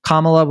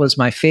 Kamala was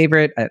my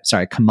favorite.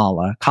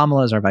 Kamala.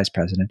 Kamala is our vice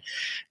president.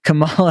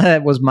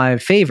 Kamala was my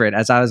favorite,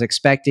 as I was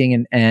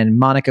expecting, and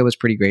Monica was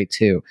pretty great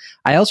too.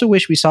 I also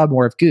wish we saw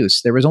more of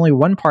Goose. There was only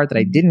one part that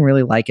I didn't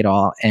really like at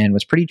all and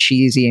was pretty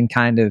cheesy and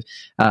kind of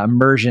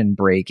immersion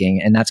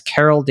breaking, and that's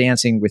Carol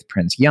dancing with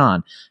Prince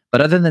Yan.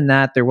 But other than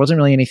that, there wasn't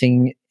really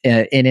anything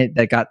in it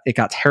that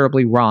got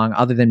terribly wrong,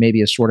 other than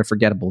maybe a sort of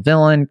forgettable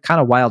villain. Kind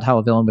of wild how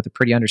a villain with a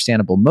pretty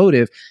understandable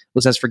motive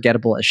was as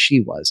forgettable as she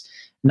was.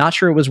 Not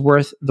sure it was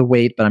worth the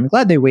wait, but I'm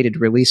glad they waited to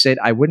release it.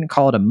 I wouldn't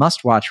call it a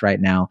must-watch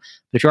right now,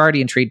 but if you're already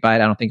intrigued by it,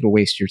 I don't think it'll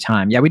waste your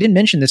time. Yeah, we didn't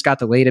mention this got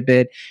delayed a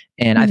bit,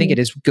 and I think it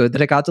is good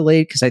that it got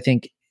delayed because I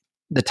think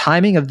the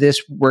timing of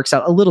this works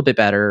out a little bit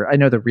better. I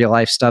know the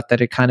real-life stuff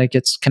that it kind of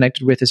gets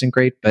connected with isn't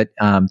great, but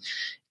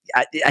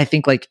I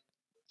think, like,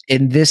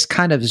 in this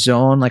kind of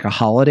zone, like a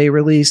holiday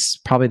release,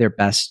 probably their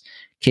best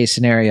case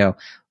scenario.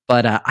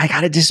 But I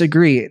got to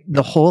disagree.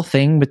 The whole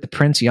thing with the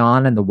Prince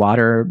Yan and the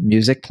water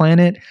music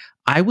planet,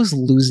 I was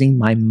losing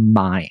my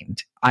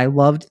mind. I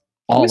loved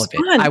all of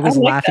it. I was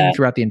laughing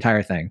throughout the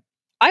entire thing.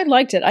 I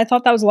liked it. I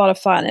thought that was a lot of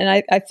fun.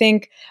 And I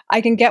think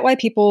I can get why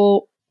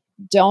people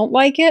don't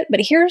like it.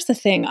 But here's the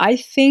thing. I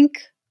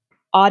think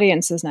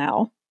audiences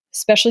now,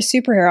 especially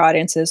superhero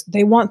audiences,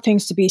 they want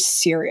things to be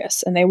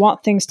serious and they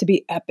want things to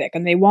be epic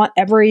and they want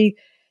every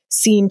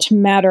scene to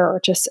matter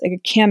or just a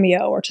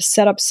cameo or to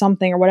set up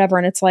something or whatever.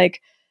 And it's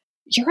like,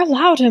 you're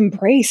allowed to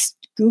embrace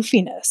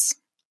goofiness.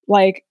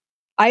 Like,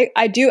 I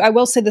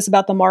will say this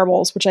about the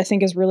Marvels, which I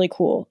think is really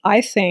cool. I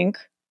think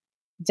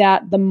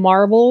that the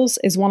Marvels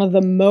is one of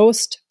the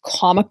most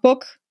comic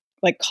book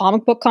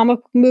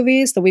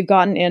movies that we've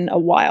gotten in a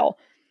while.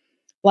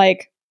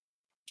 Like,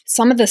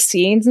 some of the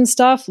scenes and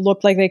stuff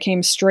looked like they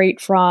came straight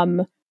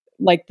from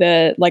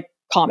the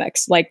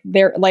comics. Like,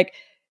 they're like,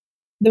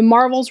 the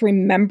Marvels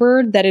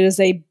remembered that it is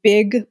a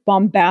big,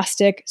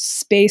 bombastic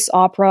space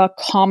opera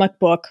comic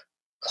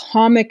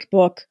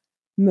book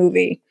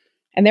movie.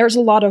 And there's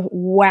a lot of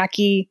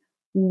wacky,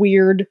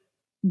 weird,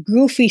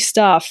 goofy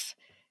stuff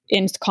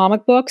in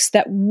comic books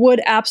that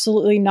would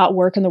absolutely not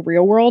work in the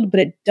real world, but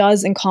it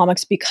does in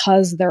comics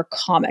because they're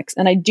comics.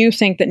 And I do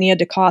think that Nia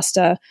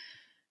DaCosta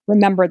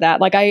remembered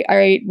that. Like,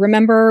 I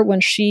remember when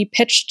she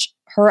pitched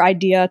her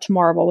idea to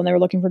Marvel when they were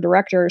looking for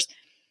directors,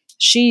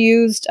 she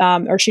used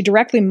she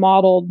directly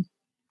modeled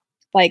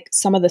like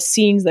some of the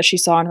scenes that she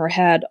saw in her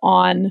head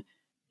on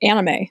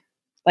anime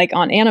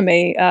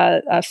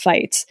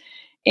fights.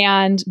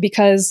 And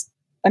because,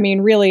 I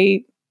mean,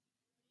 really,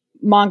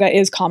 manga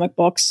is comic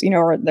books,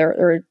 or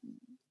they're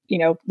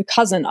the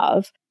cousin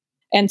of.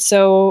 And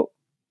so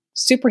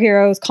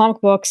superheroes,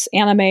 comic books,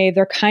 anime,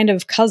 they're kind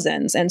of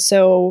cousins. And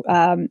so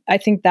I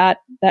think that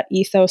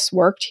ethos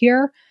worked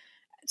here.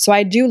 So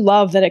I do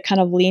love that it kind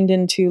of leaned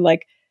into,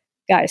 like,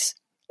 guys,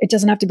 it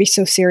doesn't have to be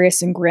so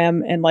serious and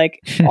grim and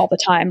like all the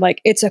time. Like,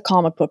 it's a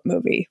comic book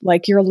movie.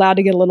 Like, you're allowed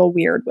to get a little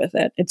weird with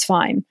it. It's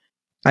fine.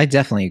 I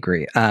definitely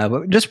agree.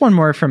 Just one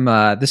more from,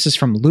 this is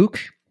from Luke.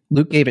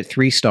 Luke gave it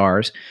 3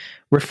 stars.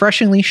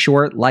 Refreshingly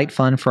short, light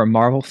fun for a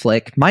Marvel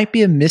flick. Might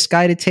be a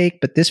misguided take,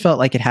 but this felt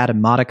like it had a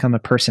modicum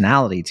of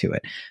personality to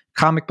it.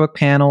 Comic book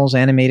panels,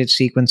 animated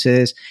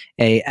sequences,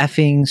 a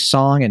effing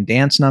song and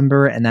dance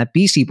number, and that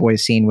Beastie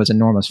Boys scene was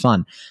enormous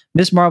fun.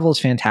 Ms. Marvel is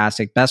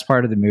fantastic, best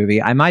part of the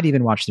movie. I might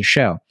even watch the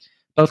show.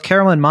 Both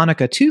Carol and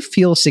Monica, too,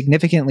 feel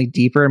significantly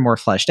deeper and more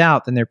fleshed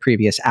out than their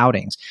previous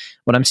outings.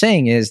 What I'm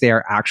saying is they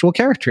are actual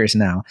characters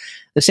now.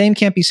 The same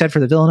can't be said for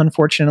the villain,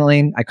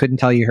 unfortunately. I couldn't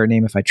tell you her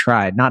name if I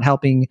tried, not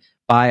helped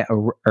by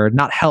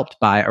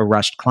a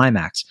rushed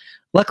climax.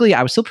 Luckily,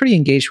 I was still pretty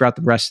engaged throughout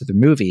the rest of the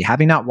movie.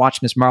 Having not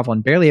watched Ms. Marvel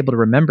and barely able to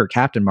remember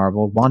Captain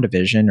Marvel,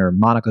 WandaVision, or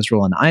Monica's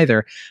role in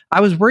either,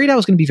 I was worried I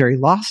was going to be very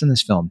lost in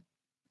this film.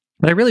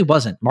 But I really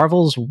wasn't.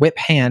 Marvel's whip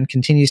hand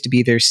continues to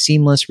be their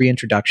seamless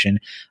reintroduction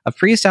of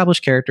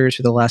pre-established characters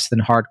for the less than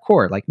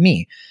hardcore, like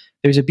me.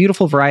 there's a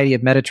beautiful variety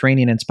of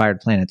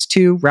Mediterranean-inspired planets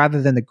too,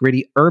 rather than the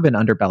gritty urban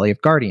underbelly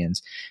of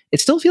Guardians.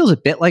 It still feels a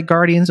bit like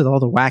Guardians with all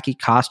the wacky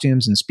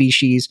costumes and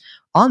species.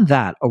 On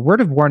that, a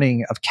word of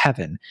warning of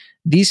Kevin.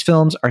 These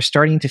films are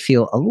starting to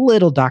feel a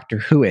little Doctor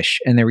Who-ish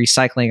in their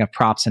recycling of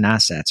props and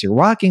assets. You're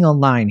walking a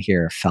line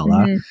here,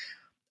 fella.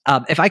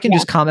 If I can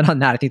just comment on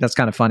that, I think that's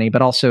kind of funny,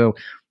 but also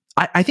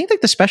I think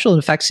like the special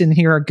effects in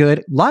here are good.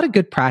 A lot of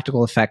good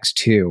practical effects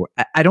too.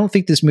 I don't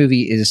think this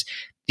movie is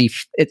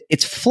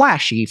it's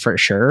flashy for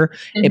sure,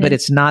 but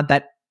it's not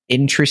that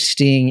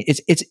interesting.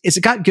 It's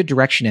got good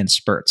direction in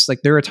spurts.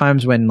 Like there are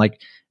times when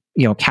like,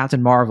 you know,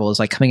 Captain Marvel is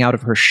like coming out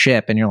of her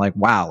ship and you're like,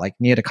 wow, like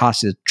Nia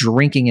DaCosta is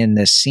drinking in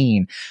this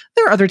scene.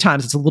 There are other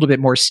times it's a little bit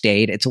more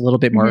staid. It's a little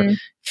bit more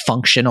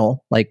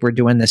functional. Like we're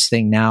doing this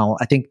thing now.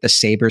 I think the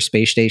Sabre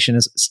space station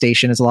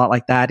is a lot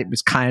like that. It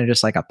was kind of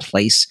just like a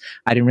place.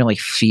 I didn't really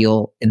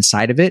feel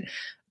inside of it,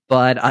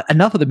 but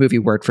enough of the movie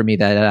worked for me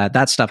that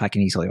that stuff I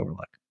can easily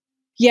overlook.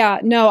 Yeah,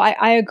 no,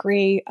 I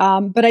agree.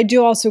 But I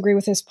do also agree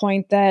with his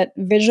point that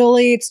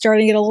visually it's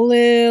starting to get a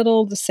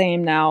little the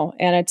same now.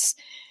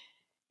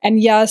 And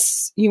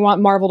yes, you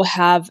want Marvel to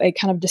have a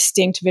kind of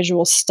distinct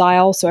visual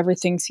style so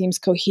everything seems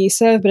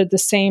cohesive, but at the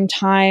same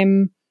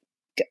time,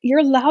 you're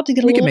allowed to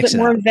get a little bit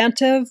more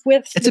inventive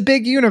with it's a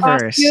big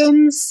universe.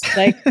 Costumes.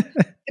 Like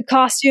the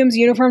costumes,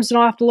 uniforms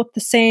don't have to look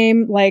the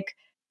same. Like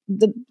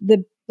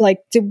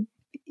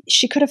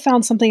she could have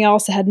found something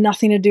else that had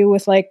nothing to do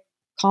with like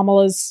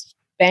Kamala's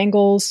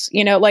bangles,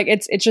 you know, like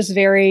it's just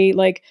very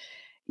like,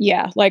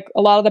 yeah, like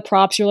a lot of the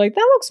props, you're like,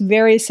 that looks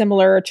very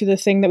similar to the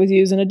thing that was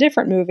used in a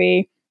different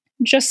movie,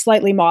 just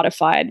slightly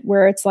modified,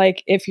 where it's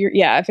like, if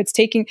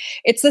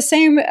it's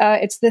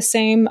the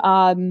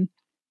same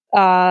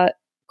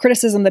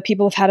criticism that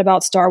people have had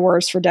about Star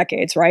Wars for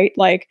decades, right?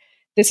 Like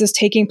this is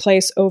taking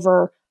place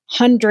over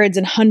hundreds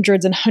and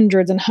hundreds and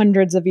hundreds and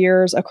hundreds of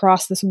years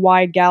across this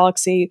wide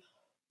galaxy.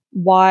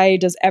 Why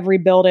do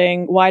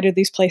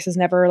these places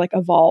never like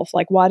evolve?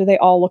 Like, why do they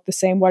all look the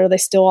same? Why do they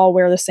still all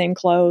wear the same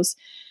clothes?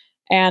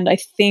 And I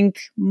think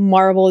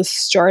Marvel is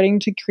starting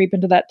to creep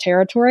into that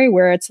territory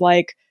where it's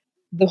like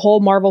the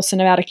whole Marvel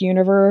Cinematic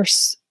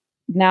Universe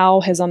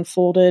now has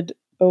unfolded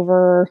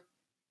over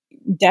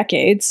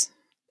decades.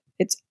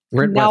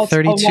 We're at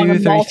 32,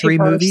 33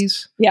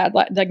 movies? Yeah,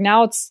 like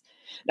now it's,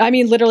 I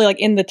mean, literally like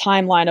in the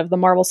timeline of the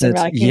Marvel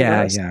Cinematic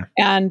Universe. Yeah.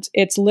 And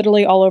it's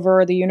literally all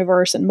over the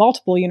universe and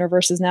multiple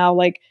universes now.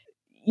 Like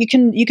you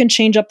can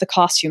change up the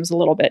costumes a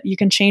little bit. You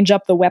can change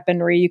up the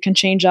weaponry. You can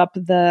change up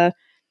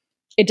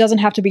it doesn't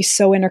have to be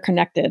so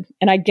interconnected.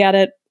 And I get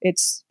it.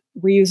 It's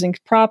reusing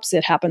props.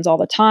 It happens all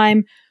the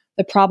time.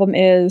 The problem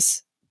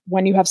is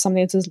when you have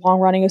something that's as long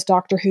running as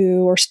Doctor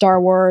Who or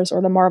Star Wars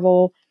or the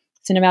Marvel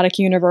Cinematic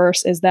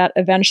Universe, is that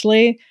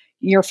eventually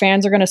your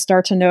fans are going to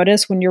start to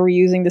notice when you're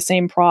reusing the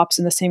same props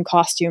and the same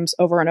costumes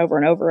over and over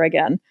and over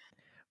again.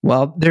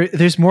 Well,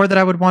 there's more that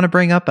I would want to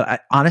bring up,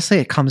 but honestly,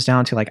 it comes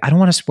down to like, I don't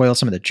want to spoil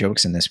some of the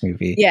jokes in this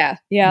movie. Yeah,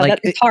 like,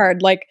 it's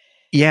hard. Like,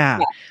 yeah.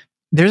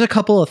 There's a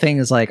couple of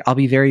things, like, I'll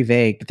be very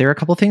vague, but there are a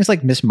couple of things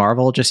like Miss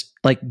Marvel just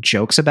like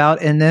jokes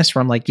about in this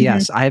where I'm like,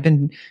 yes, I've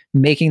been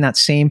making that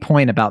same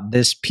point about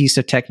this piece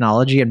of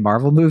technology in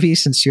Marvel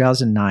movies since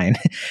 2009.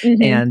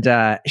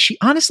 And she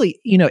honestly,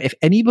 you know, if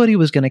anybody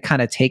was going to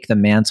kind of take the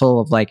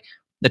mantle of like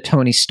the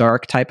Tony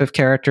Stark type of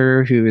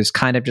character who is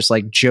kind of just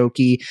like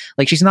jokey,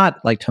 like she's not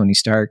like Tony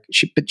Stark,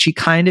 but she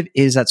kind of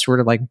is that sort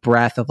of like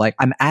breath of like,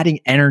 I'm adding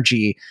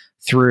energy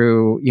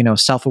through, you know,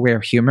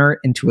 self-aware humor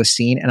into a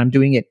scene and I'm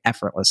doing it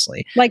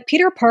effortlessly. Like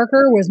Peter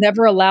Parker was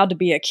never allowed to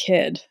be a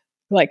kid.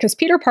 Like, because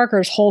Peter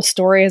Parker's whole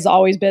story has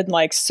always been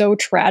like so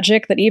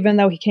tragic that even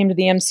though he came to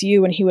the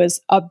MCU when he was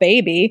a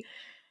baby,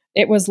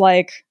 it was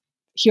like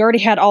he already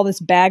had all this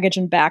baggage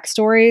and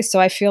backstory.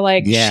 So I feel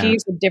like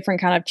she's a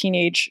different kind of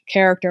teenage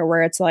character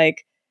where it's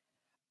like,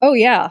 oh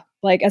yeah,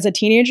 like as a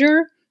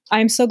teenager,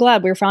 I'm so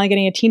glad we were finally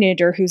getting a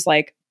teenager who's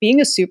like, being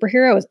a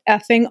superhero is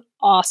effing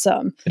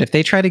awesome. But if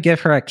they try to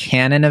give her a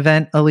canon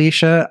event,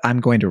 Alicia, I'm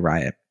going to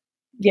riot.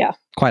 Yeah.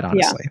 Quite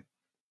honestly.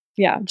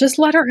 Yeah. Just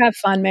let her have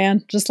fun,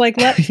 man. Just like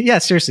yeah,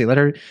 seriously, let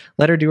her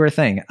do her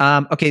thing.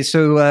 Okay,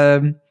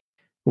 so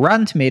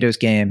Rotten Tomatoes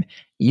game.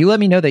 You let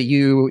me know that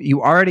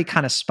you already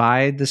kind of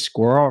spied the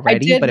score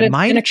already, but it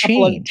might have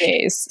changed.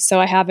 Days, so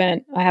I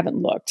haven't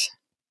looked.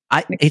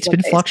 It's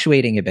been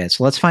fluctuating a bit.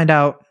 So let's find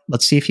out.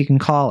 Let's see if you can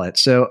call it.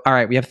 So, all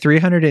right, we have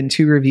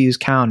 302 reviews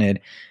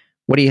counted.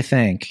 What do you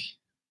think?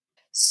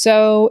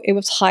 So it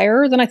was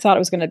higher than I thought it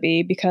was going to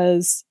be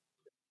because,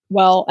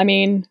 well, I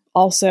mean,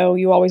 also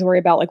you always worry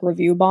about like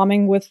review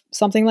bombing with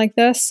something like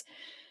this.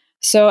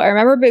 So I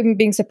remember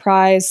being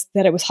surprised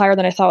that it was higher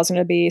than I thought it was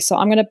going to be.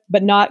 So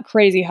but not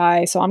crazy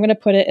high. So I'm going to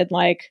put it at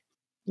like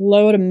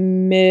low to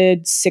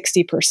mid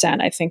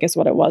 60%, I think is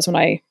what it was when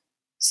I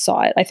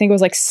saw it. I think it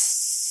was like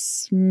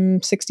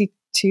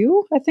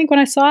 62, I think, when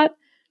I saw it.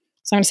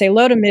 So I'm going to say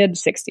low to mid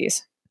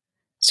 60s.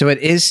 So it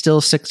is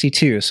still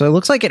 62. So it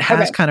looks like it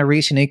has kind of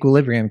reached an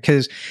equilibrium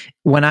because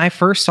when I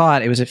first saw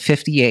it, it was at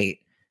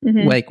 58,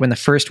 like when the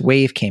first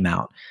wave came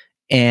out.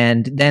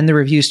 And then the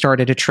reviews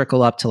started to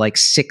trickle up to like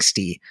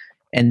 60.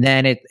 And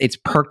then it's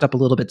perked up a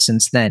little bit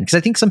since then. Because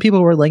I think some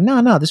people were like,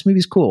 no, this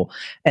movie's cool.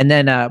 And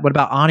then what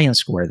about audience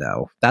score,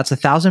 though? That's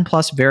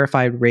 1,000+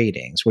 verified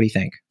ratings. What do you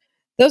think?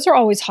 Those are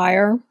always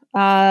higher.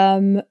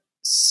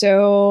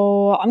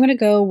 So I'm going to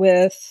go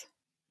with,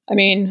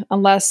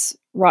 unless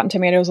Rotten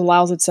Tomatoes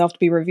allows itself to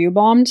be review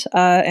bombed,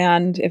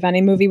 and if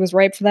any movie was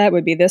ripe for that, it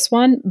would be this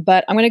one.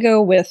 But I'm going to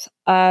go with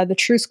the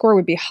true score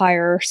would be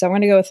higher. So I'm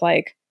going to go with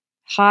like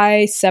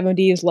high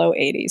 70s, low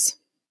 80s.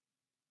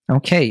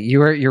 Okay,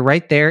 you're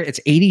right there. It's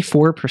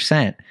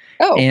 84%.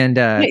 Oh, and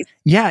nice.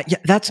 yeah,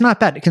 that's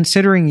not bad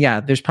considering. Yeah,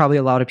 there's probably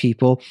a lot of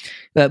people,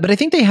 but I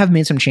think they have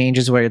made some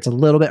changes where it's a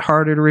little bit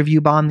harder to review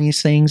bomb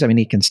these things. I mean,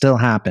 it can still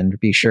happen to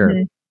be sure,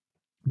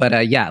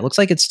 but yeah, it looks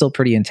like it's still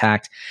pretty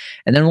intact.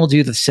 And then we'll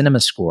do the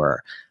cinema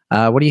score.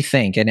 What do you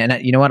think?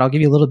 And you know what? I'll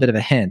give you a little bit of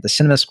a hint. The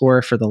cinema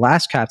score for the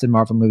last Captain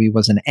Marvel movie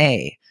was an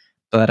A,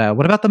 but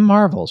what about the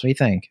Marvels? What do you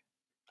think?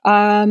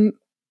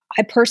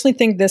 I personally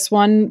think this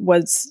one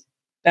was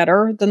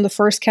better than the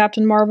first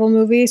Captain Marvel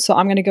movie, so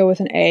I'm going to go with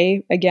an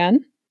A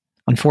again.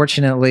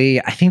 Unfortunately,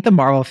 I think the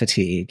Marvel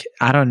fatigue,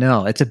 I don't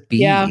know, it's a B.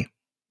 Yeah.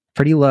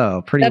 Pretty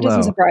low. That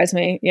doesn't surprise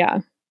me. Yeah.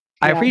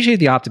 I appreciate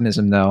the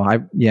optimism though.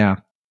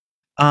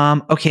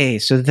 Okay,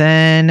 so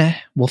then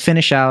we'll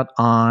finish out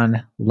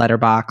on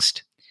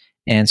Letterboxd.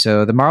 And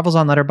so the Marvel's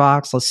on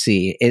Letterboxd, let's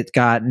see, it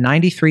got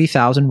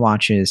 93,000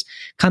 watches.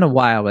 Kind of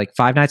wild. Like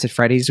Five Nights at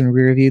Freddy's, when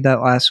we reviewed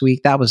that last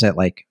week, that was at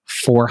like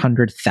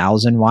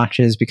 400,000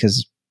 watches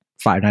because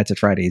Five Nights at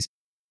Freddy's.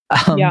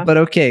 But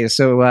okay,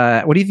 so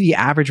what do you think the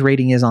average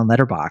rating is on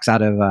Letterboxd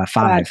out of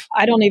 5? God,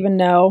 I don't even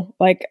know.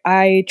 Like,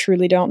 I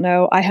truly don't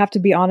know. I have to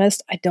be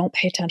honest, I don't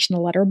pay attention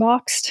to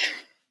Letterboxd.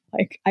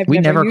 Like, we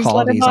never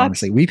call these,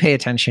 honestly. We pay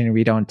attention and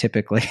we don't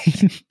typically.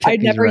 I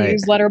never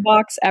use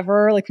Letterboxd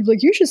ever. Like, people are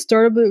like, you should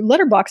start a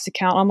Letterboxd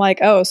account. I'm like,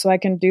 oh, so I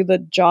can do the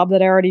job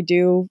that I already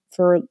do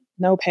for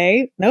no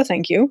pay? No,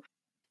 thank you.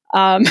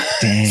 Dang.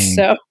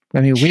 So, I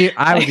mean,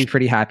 I would be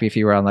pretty happy if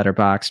you were on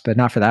Letterboxd, but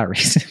not for that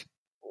reason.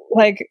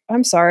 Like,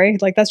 I'm sorry.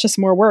 Like, that's just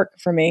more work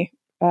for me.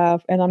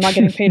 And I'm not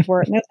getting paid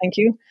for it. No, thank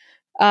you.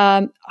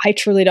 I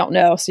truly don't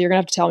know. So you're going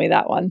to have to tell me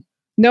that one.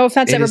 No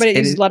offense to everybody that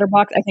uses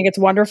Letterboxd. I think it's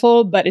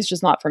wonderful, but it's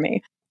just not for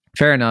me.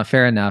 Fair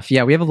enough.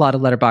 Yeah, we have a lot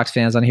of Letterboxd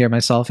fans on here,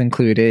 myself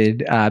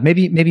included.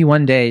 Maybe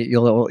one day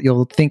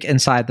you'll think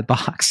inside the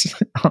box.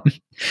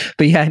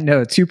 But yeah,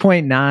 no,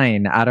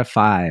 2.9 out of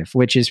 5,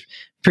 which is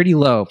pretty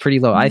low.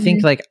 I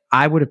think like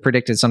I would have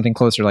predicted something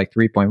closer to like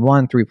 3.1,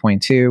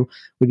 3.2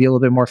 would be a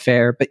little bit more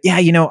fair. But yeah,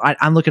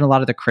 I'm looking at a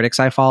lot of the critics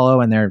I follow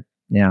and they're,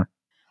 yeah.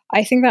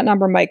 I think that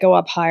number might go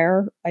up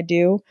higher. I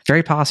do.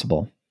 Very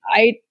possible.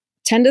 I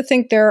tend to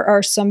think there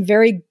are some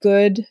very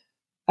good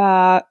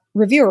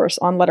reviewers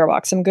on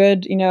Letterboxd, some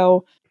good, kind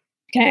of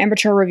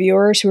amateur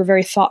reviewers who are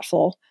very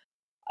thoughtful.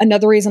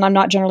 Another reason I'm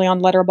not generally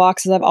on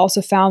Letterboxd is I've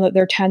also found that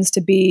there tends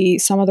to be,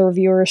 some of the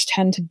reviewers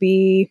tend to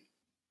be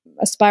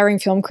aspiring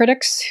film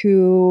critics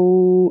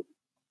who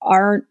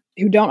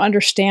don't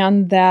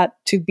understand that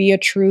to be a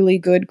truly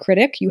good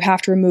critic, you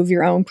have to remove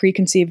your own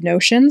preconceived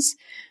notions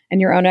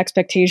and your own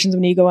expectations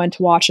when you go in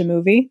to watch a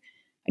movie.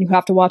 And you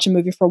have to watch a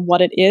movie for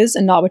what it is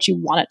and not what you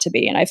want it to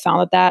be. And I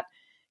found that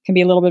can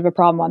be a little bit of a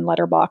problem on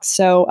Letterboxd.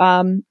 So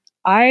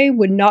I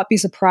would not be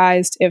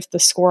surprised if the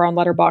score on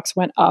Letterboxd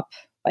went up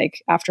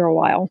like after a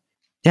while.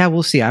 Yeah,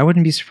 we'll see. I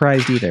wouldn't be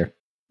surprised either.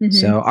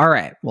 So, all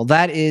right. Well,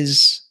 that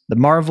is the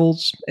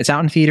Marvels. It's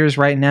out in theaters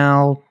right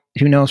now.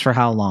 Who knows for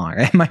how long?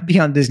 It might be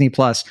on Disney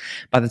Plus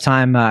by the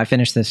time I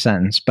finish this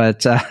sentence.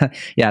 But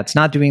yeah, it's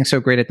not doing so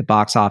great at the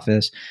box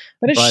office.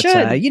 But it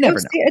should. You never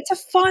know. It's a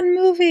fun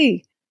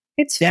movie.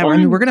 It's fun. I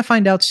mean, we're going to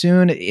find out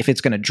soon if it's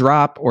going to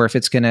drop or if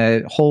it's going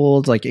to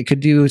hold. Like, it could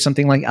do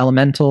something like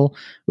Elemental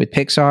with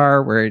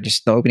Pixar, where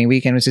just the opening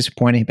weekend was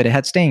disappointing, but it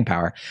had staying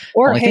power.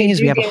 Or the thing is,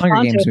 we have a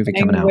Hunger Games movie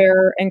coming out,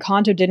 where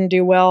Encanto didn't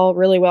do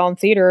really well in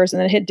theaters, and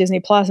then it hit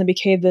Disney Plus and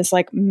became this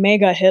like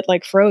mega hit,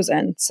 like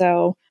Frozen.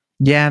 So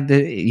yeah,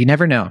 you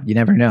never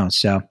know.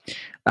 So,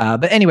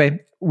 but anyway,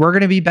 we're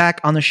going to be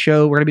back on the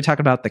show. We're going to be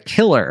talking about The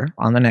Killer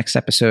on the next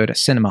episode of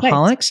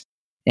Cinemaholics. Nice.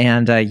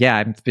 And yeah,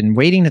 I've been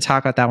waiting to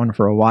talk about that one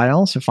for a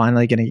while. So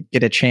finally going to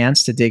get a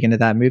chance to dig into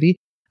that movie.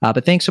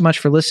 But thanks so much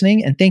for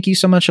listening. And thank you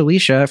so much,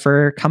 Alicia,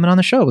 for coming on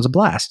the show. It was a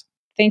blast.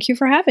 Thank you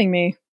for having me.